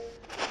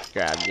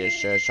 Grab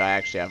this, so I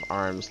actually have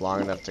arms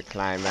long enough to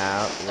climb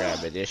out. Grab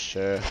this.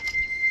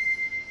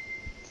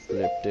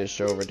 Flip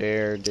this over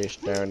there, this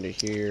down to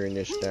here, and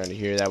this down to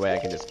here. That way I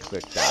can just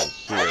click down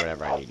here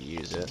whenever I need to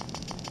use it.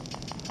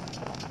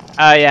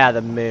 Oh yeah,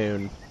 the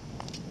moon.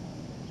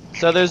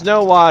 So there's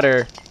no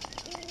water.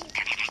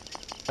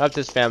 Hope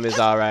this family's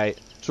alright.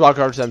 Just walk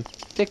over to them.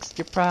 Fix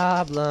your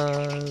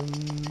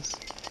problems.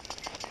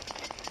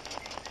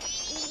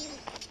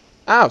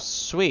 Oh,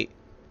 sweet.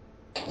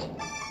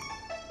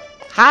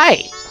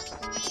 Hi!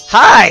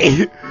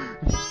 Hi!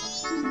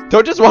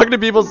 Don't just walk into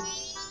people's...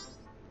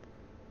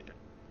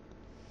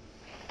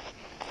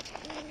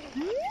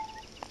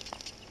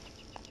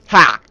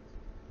 Ha!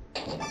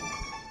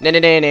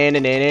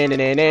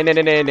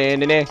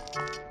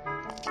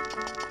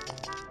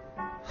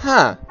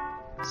 Huh.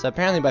 So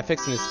apparently by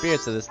fixing the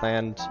spirits of this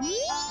land...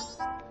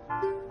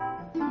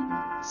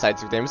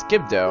 Side's name is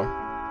Gibdo.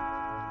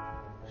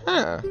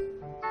 Huh.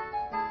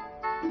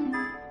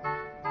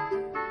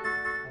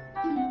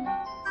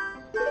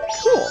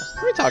 Cool.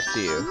 Let me talk to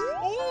you.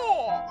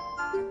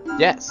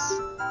 Yes.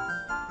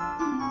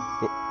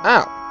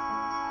 Oh.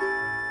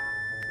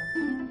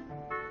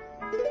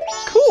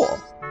 Cool.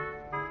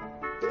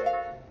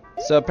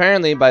 So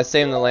apparently by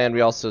saving the land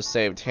we also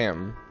saved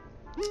him.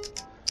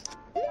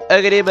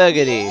 Uggity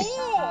buggity.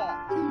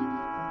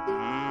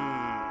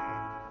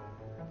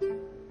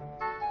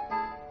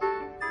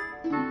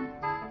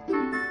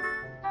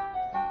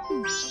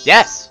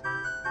 Yes!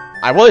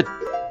 I would!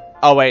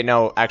 Oh wait,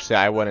 no, actually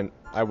I wouldn't.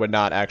 I would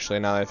not actually,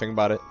 now that I think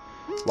about it.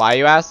 Why,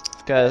 you ask?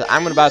 Because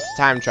I'm about to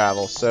time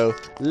travel, so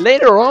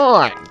later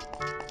on!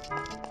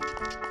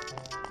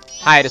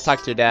 Hi, I just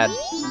talked to your dad.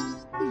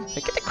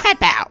 Like, get the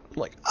crap out! I'm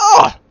like,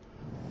 oh!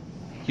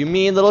 You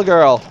mean little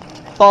girl.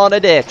 Fall in a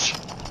ditch.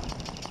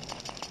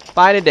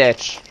 Find a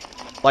ditch.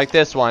 Like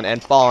this one,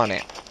 and fall in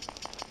it.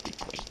 Be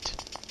great.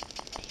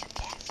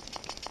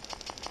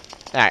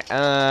 Alright,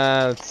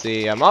 let's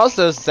see. I'm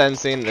also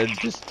sensing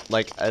just,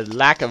 like, a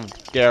lack of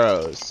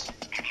Garrows.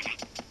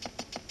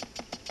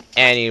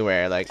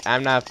 Anywhere. Like,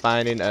 I'm not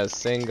finding a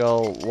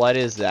single... What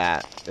is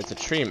that? It's a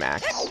tree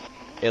max.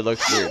 It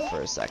looks weird for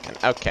a second.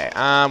 Okay,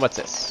 what's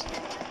this?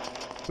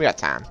 We got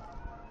time.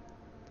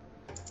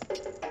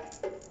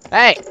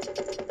 Hey!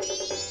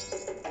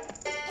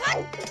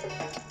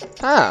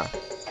 Huh.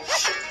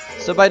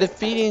 So by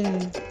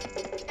defeating...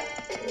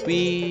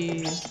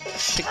 we...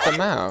 pick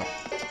them out.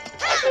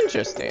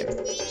 Interesting.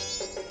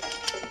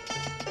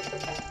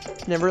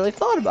 Never really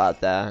thought about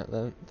that.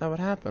 That would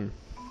happen.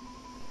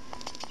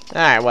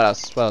 Alright, what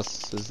else? What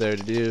else is there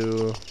to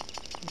do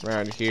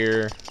around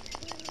here?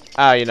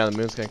 Oh, you know, the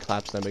moon's gonna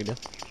collapse, no big deal.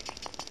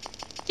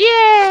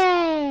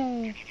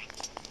 Yay!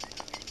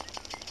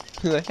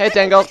 Hey,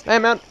 Tangle. Hey,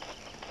 man.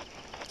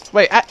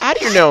 Wait, how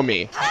do you know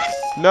me?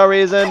 No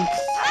reason.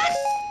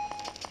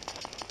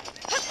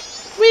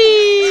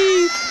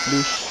 Whee!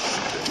 Sploosh.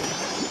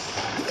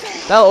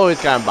 That'll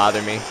always kind of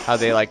bother me, how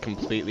they like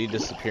completely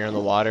disappear in the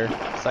water.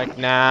 It's like,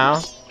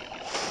 nah.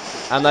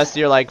 Unless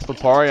you're like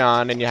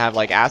Vaporeon and you have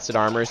like acid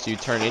armor, so you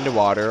turn into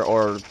water,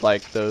 or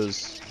like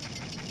those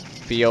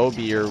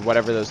Phoebe or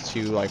whatever those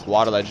two like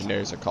water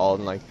legendaries are called,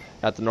 and like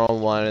got the normal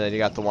one, and then you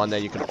got the one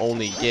that you can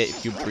only get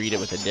if you breed it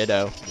with a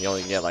Ditto. You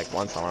only get like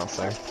once on,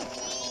 so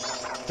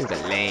things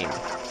are lame.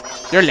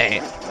 You're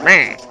lame.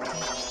 Meh.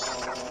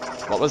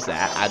 What was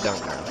that? I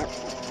don't know.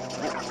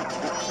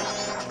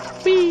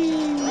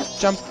 Whee!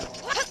 Jump.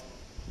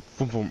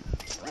 Boom, boom.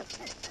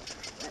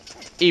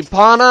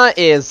 Epona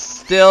is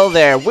still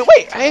there.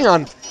 Wait, hang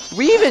on.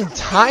 We even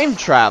time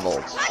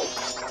traveled.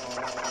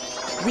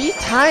 We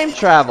time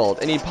traveled,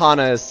 and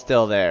Epona is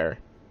still there.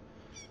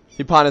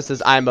 Epona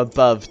says, I'm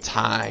above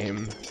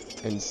time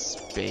and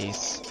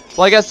space.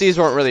 Well, I guess these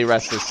weren't really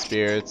restless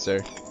spirits,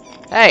 or...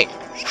 Hey!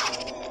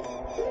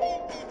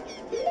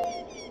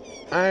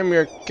 I'm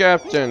your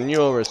captain.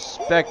 You'll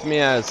respect me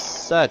as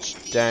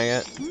such, dang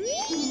it.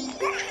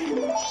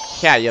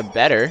 Yeah, you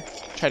better.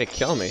 Try to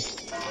kill me.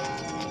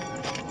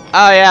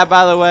 Oh yeah,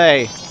 by the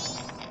way.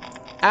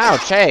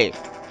 Ouch, hey.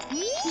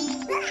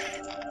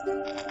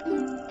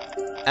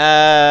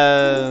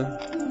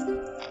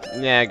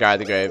 Yeah, guard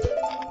the grave.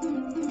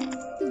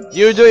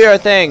 You do your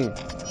thing.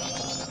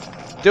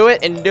 Do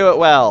it and do it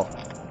well.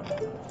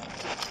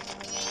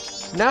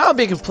 Now I'll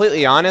be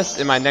completely honest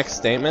in my next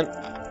statement.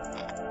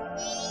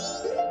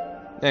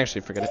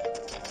 Actually, forget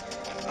it.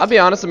 I'll be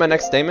honest in my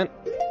next statement.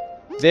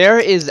 There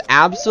is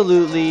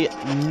absolutely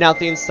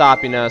nothing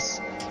stopping us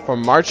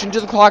from marching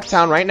to the clock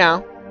town right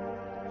now.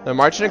 They're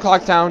marching to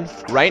clock town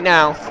right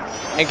now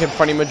and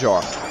confronting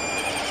Majora.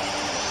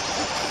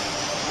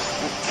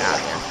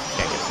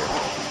 Can't get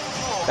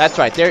through. That's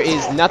right, there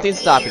is nothing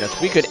stopping us.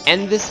 We could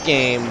end this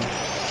game.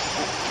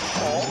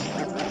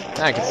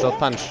 I can still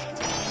punch.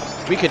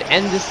 We could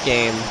end this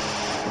game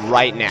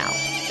right now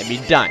and be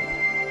done.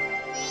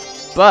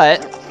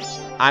 But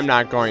I'm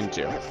not going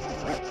to.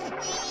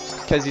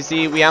 Because you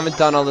see, we haven't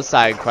done all the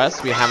side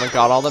quests, we haven't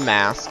got all the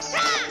masks,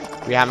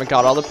 we haven't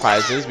got all the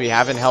prizes, we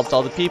haven't helped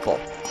all the people.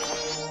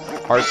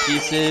 Heart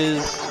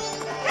pieces,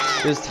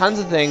 there's tons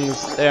of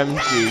things that I'm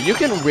do. You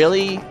can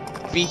really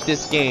beat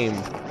this game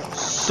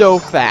so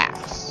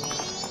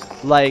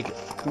fast. Like,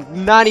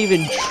 not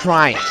even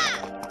trying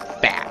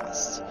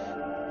fast.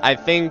 I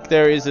think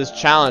there is this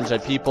challenge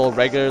that people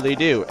regularly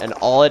do, and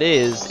all it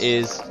is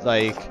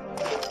like,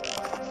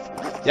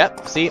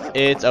 yep, see,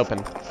 it's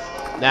open.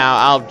 Now,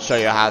 I'll show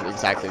you how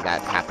exactly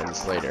that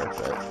happens later,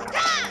 but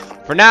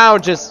for now,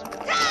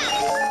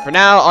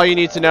 all you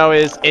need to know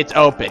is it's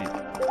open.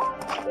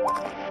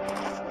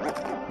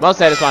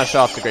 Mostly, I just want to show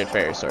off the Great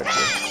Fairy Sword, too.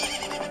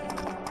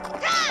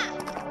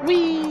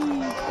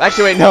 Whee!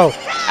 Actually, wait, no.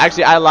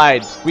 Actually, I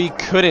lied. We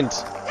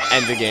couldn't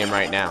end the game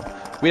right now.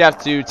 We'd have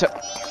to...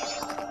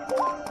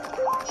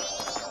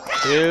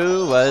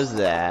 Who was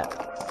that?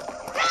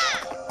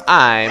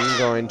 I'm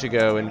going to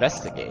go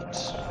investigate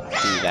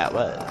who that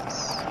was.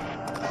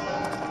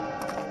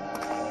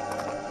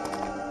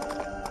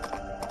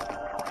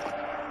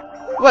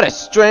 What a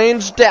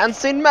strange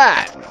dancing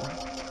man!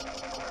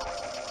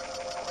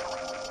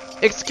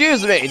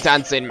 Excuse me,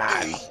 dancing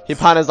man!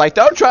 Epona's like,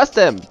 don't trust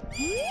him!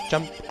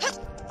 Jump.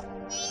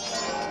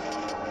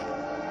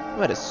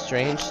 What a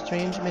strange,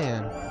 strange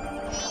man.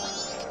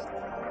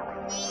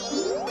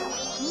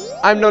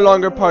 I'm no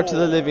longer part of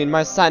the living,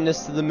 my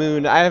sadness to the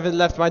moon. I haven't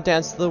left my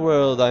dance to the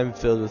world, I'm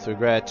filled with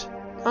regret.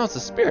 Oh, it's a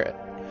spirit.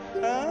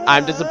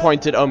 I'm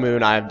disappointed, oh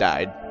moon, I have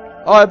died.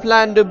 Oh, I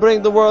planned to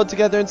bring the world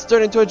together and stir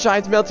it into a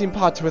giant melting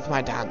pot with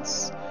my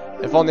dance.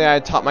 If only I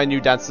had taught my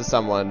new dance to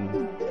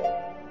someone.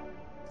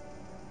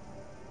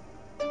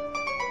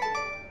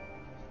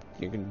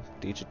 You can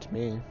teach it to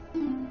me.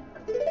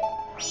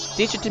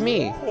 Teach it to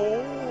me.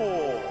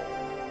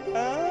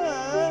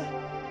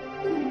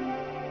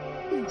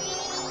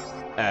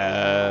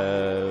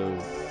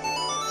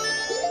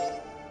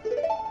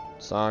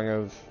 Song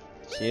of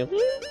Healing?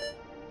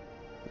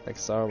 Like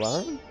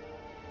Sarwan?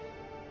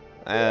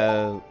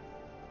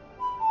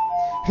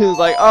 He was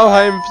like, oh,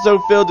 I'm so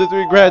filled with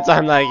regrets.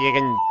 I'm like,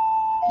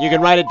 you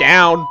can write it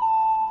down.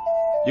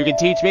 You can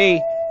teach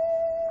me.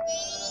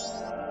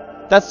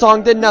 That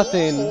song did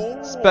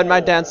nothing. Spread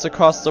my dance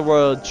across the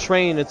world,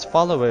 train its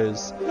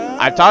followers.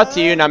 I've taught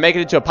to you, now make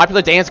it into a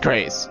popular dance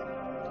craze.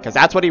 Because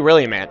that's what he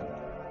really meant.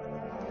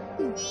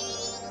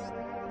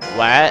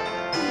 What?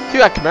 You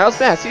got Camaro's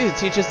mask. You can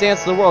teach us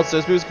dance to the world so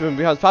his moves can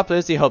be as popular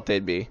as he hoped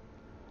they'd be.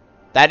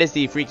 That is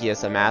the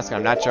freakiest of masks.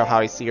 I'm not sure how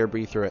I see or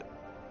breathe through it.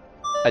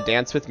 A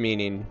dance with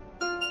meaning.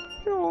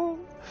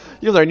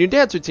 You learn new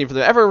dance routine for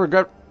the ever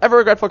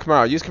regretful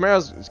Camaro. Use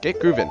Camaro's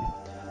get groovin'.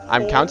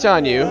 I'm counting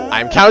on you.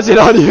 I'm counting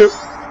on you.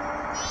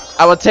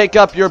 I will take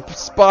up your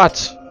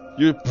spot.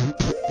 You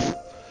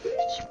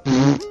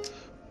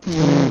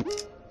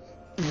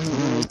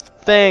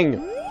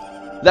thing.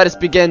 Let us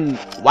begin.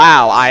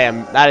 Wow,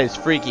 that is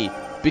freaky.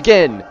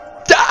 Begin.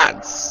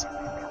 Dance.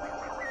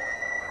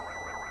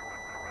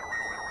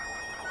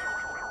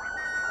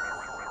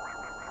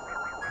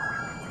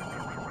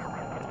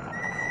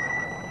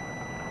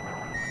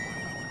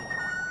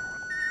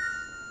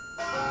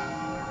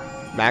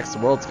 Max, the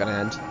world's gonna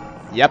end.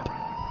 Yep.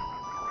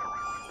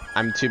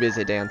 I'm too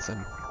busy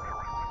dancing.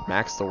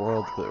 Max, the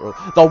world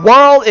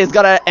is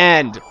gonna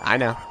end! I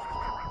know.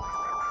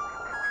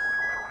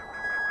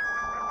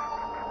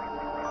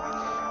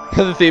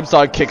 The theme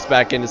song kicks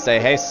back in to say,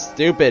 hey,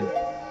 stupid.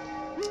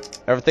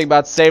 Ever think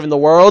about saving the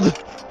world?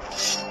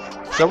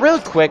 So real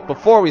quick,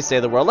 before we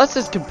save the world, let's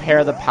just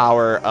compare the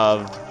power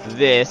of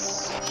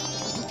this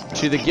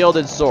to the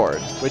gilded sword,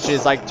 which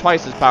is like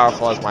twice as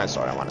powerful as my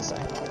sword, I want to say.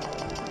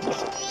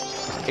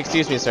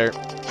 Excuse me, sir.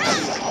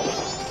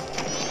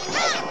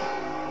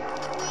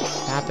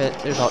 Stop it.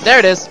 There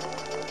it is.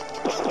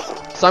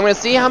 So I'm gonna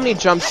see how many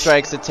jump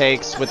strikes it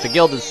takes with the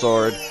gilded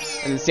sword,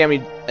 and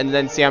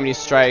then see how many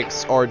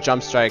strikes or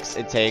jump strikes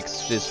it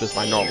takes just with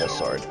my normal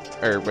sword,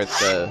 or with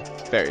the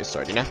fairy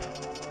sword, you know?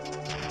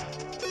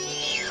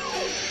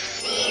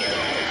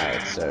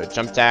 Alright, so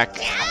jump attack,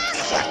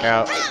 back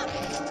out.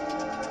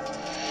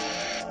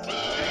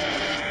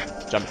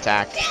 Jump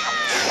attack.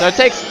 So it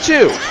takes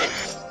 2.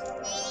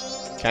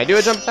 Can I do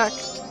a jump attack?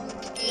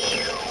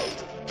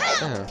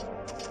 Oh.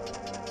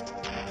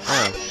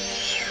 Oh.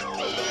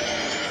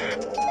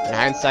 In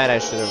hindsight, I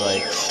should have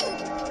like.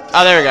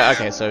 Oh, there we go.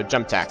 Okay, so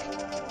jump attack.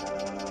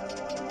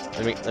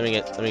 Let me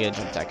get a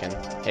jump attack in.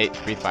 Hey,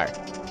 breathe fire.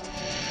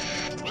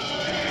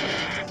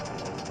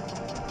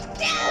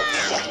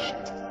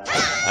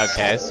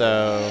 Okay,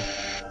 so.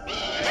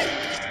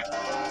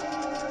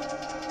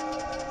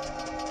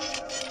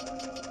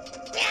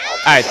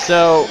 Alright,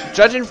 so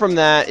judging from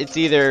that, it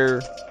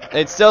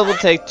still will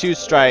take 2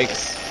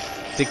 strikes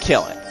to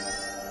kill it.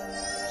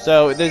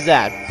 So there's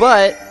that.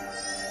 But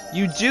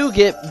you do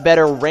get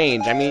better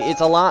range. I mean, it's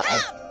a lot.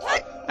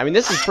 I mean,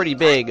 this is pretty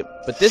big,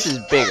 but this is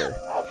bigger.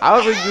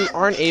 However, you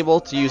aren't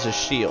able to use a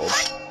shield.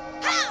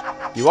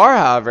 You are,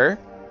 however,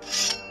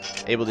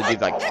 able to do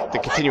like the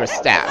continuous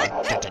stab.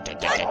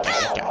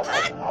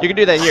 You can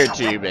do that here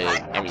too, but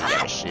I mean, you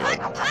have a shield.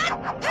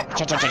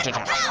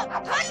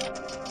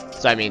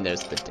 So I mean,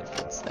 there's the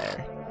difference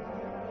there.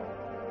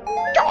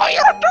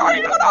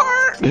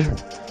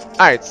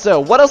 Alright, so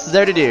what else is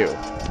there to do?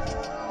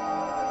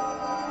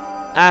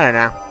 I don't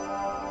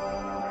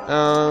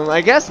know.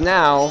 I guess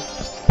now.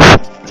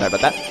 Sorry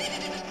about that.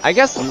 I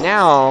guess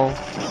now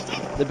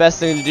the best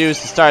thing to do is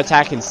to start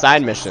attacking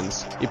side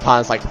missions.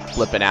 Yupon's like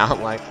flipping out,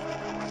 like.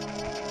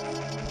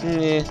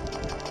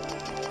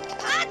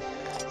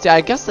 See,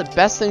 I guess the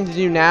best thing to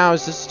do now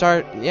is just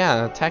start,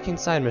 yeah, attacking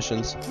side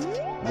missions.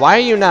 Why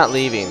are you not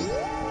leaving?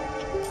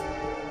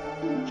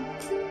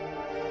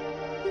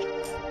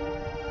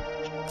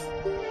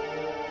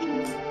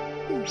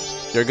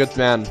 You're a good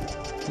man.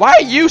 Why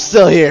are you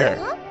still here?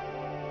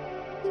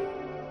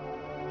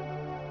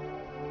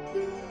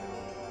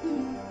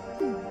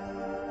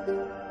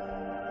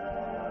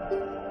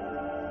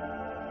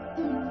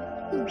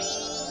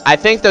 I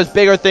think there's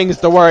bigger things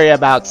to worry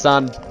about,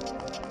 son.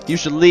 You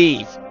should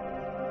leave.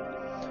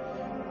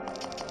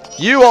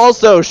 You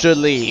also should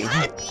leave.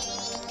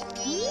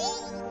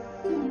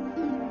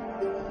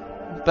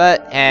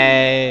 But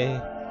hey,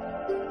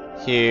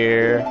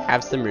 here,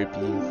 have some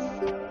rupees.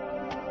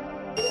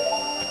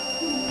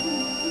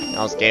 I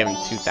almost gave him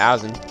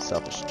 2,000.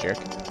 Selfish jerk.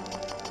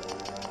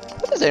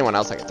 What is anyone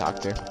else I can talk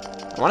to?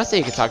 I want to say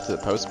you can talk to the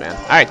postman.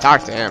 Alright,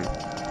 talk to him.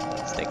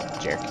 Stinking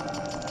jerk.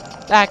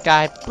 That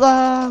guy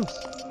blows.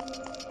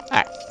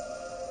 Alright.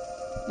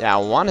 Yeah, I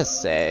want to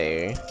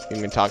say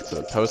you can talk to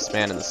the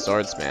postman and the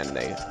swordsman, and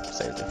they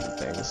say different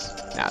things.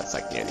 Now it's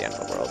like near the end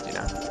of the world, you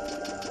know.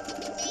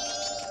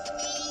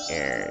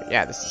 Here,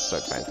 yeah, this is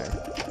sword fight thing.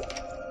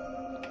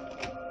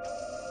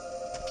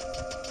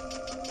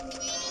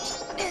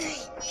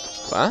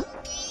 What?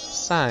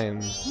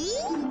 Sign.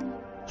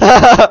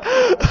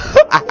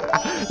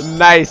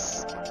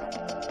 Nice.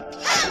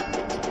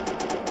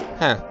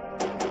 Huh.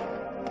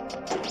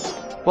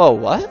 Whoa,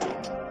 what?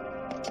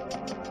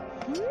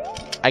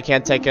 I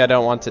can't take it, I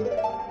don't want to.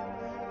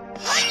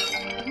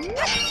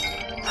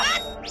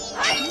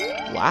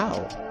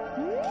 Wow.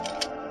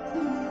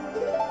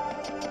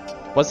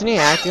 Wasn't he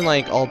acting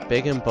like all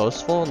big and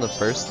boastful in the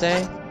first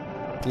day?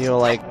 You know,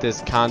 like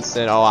this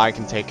constant, oh, I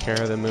can take care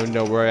of the moon,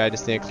 don't worry, I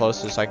just need it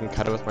closer so I can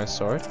cut it with my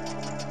sword.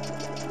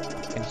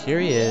 And here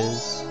he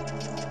is,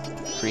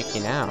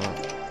 freaking out.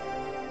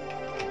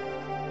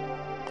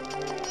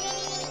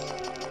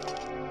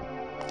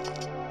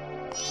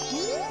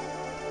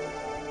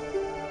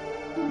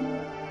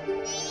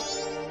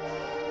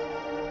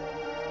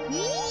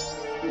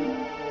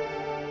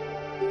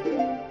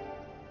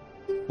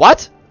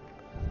 What?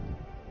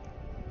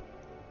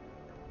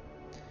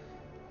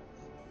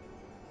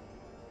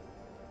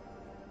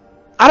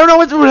 I don't know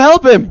what would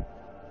help him.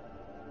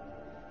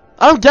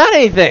 I don't got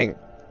anything.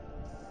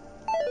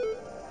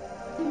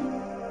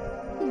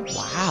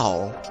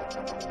 Wow.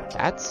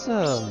 That's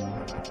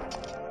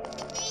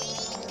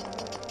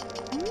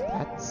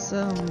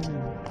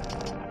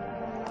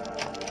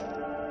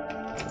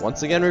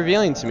once again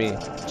revealing to me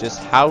just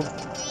how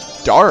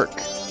dark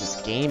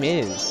this game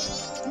is.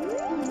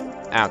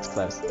 Ow, it's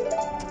close.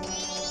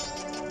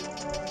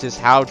 just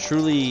how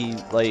truly,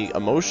 like,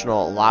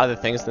 emotional a lot of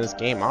the things in this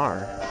game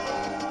are.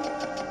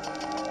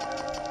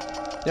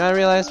 You know what I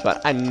realized?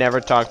 But I never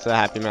talked to the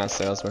Happy Mask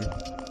salesman.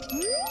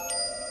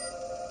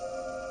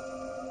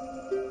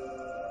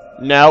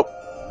 Nope.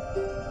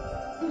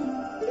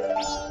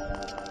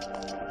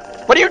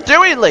 What are you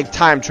doing, like,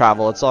 time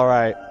travel? It's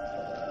alright.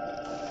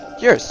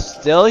 You're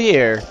still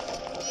here.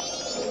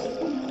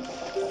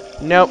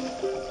 Nope.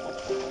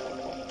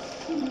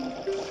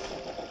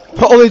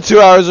 Only 2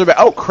 hours remain.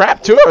 Oh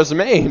crap, 2 hours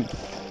remain.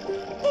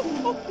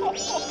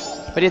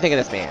 What do you think of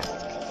this mask?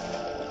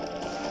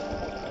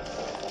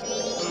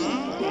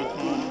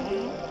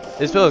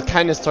 It's filled with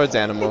kindness towards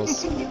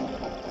animals.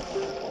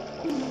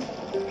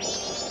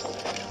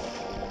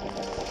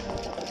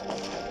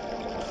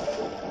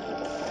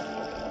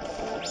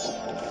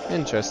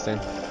 Interesting.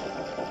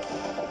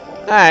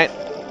 Alright.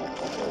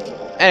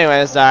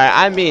 Anyways, sorry,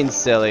 I'm being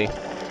silly.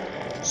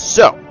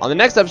 So, on the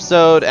next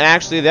episode, and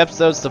actually the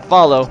episodes to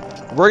follow,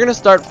 we're gonna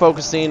start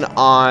focusing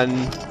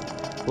on,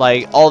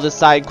 like, all the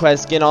side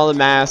quests, getting all the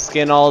masks,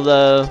 getting all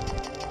the...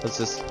 Let's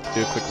just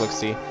do a quick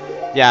look-see.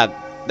 Yeah,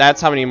 that's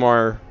how many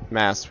more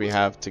masks we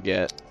have to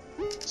get.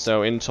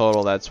 So, in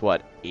total, that's,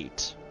 what,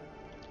 8.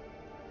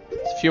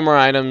 A few more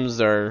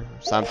items or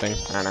something.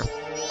 I don't know.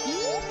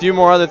 A few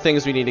more other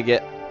things we need to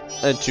get.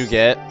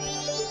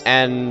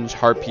 And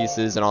heart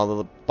pieces and all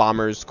the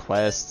bombers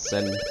quests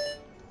and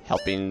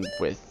helping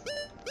with...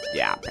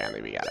 Yeah,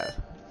 apparently we gotta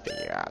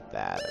figure out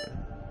that and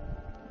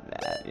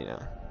that, you know.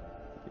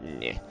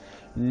 Nah.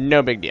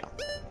 No big deal.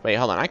 Wait,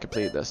 hold on, I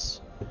completed this.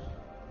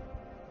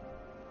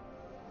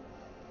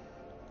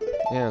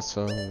 Yeah,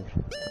 so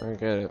I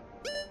get it.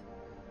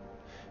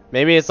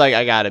 Maybe it's like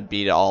I gotta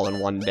beat it all in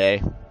one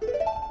day.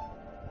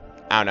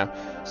 I don't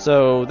know.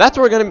 So that's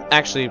what we're gonna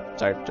actually,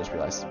 sorry, just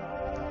realized.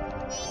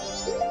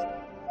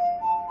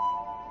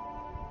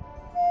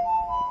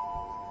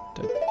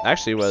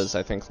 Actually was,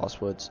 I think,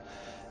 Lost Woods.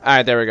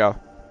 Alright, there we go.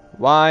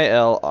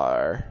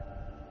 YLR.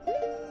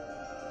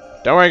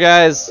 Don't worry,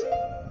 guys.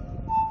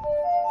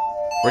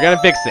 We're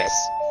gonna fix this.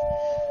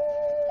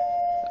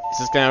 It's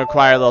just gonna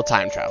require a little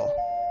time travel.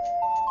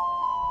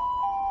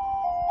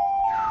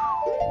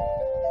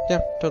 Yeah,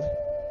 totally.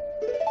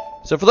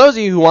 So for those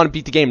of you who want to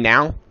beat the game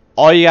now,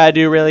 all you gotta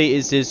do really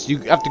is just, you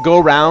have to go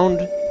around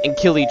and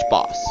kill each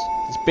boss.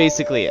 That's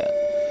basically it.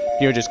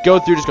 You know, just go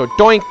through, just go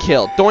doink,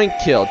 kill, doink,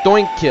 kill,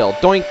 doink, kill,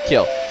 doink,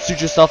 kill.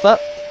 Suit yourself up,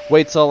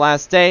 wait till the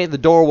last day, the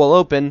door will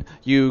open,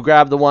 you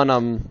grab the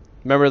one,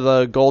 remember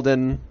the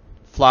golden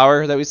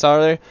flower that we saw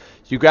earlier?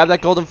 You grab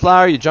that golden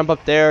flower, you jump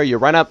up there, you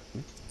run up,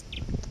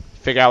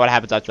 figure out what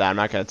happens after that. I'm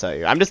not gonna tell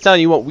you. I'm just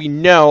telling you what we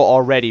know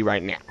already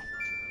right now.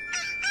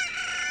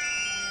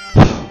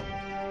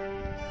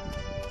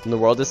 And the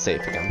world is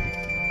safe again.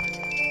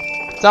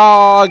 It's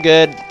all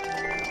good.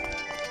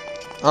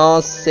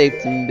 All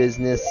safe in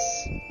business.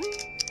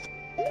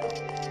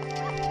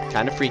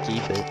 Kind of freaky,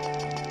 but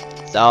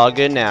it's all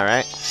good now,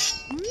 right?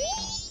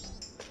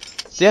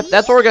 So yep,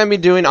 that's what we're going to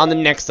be doing on the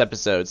next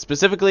episode.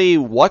 Specifically,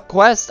 what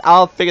quest?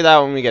 I'll figure that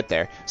out when we get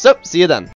there. So, see you then.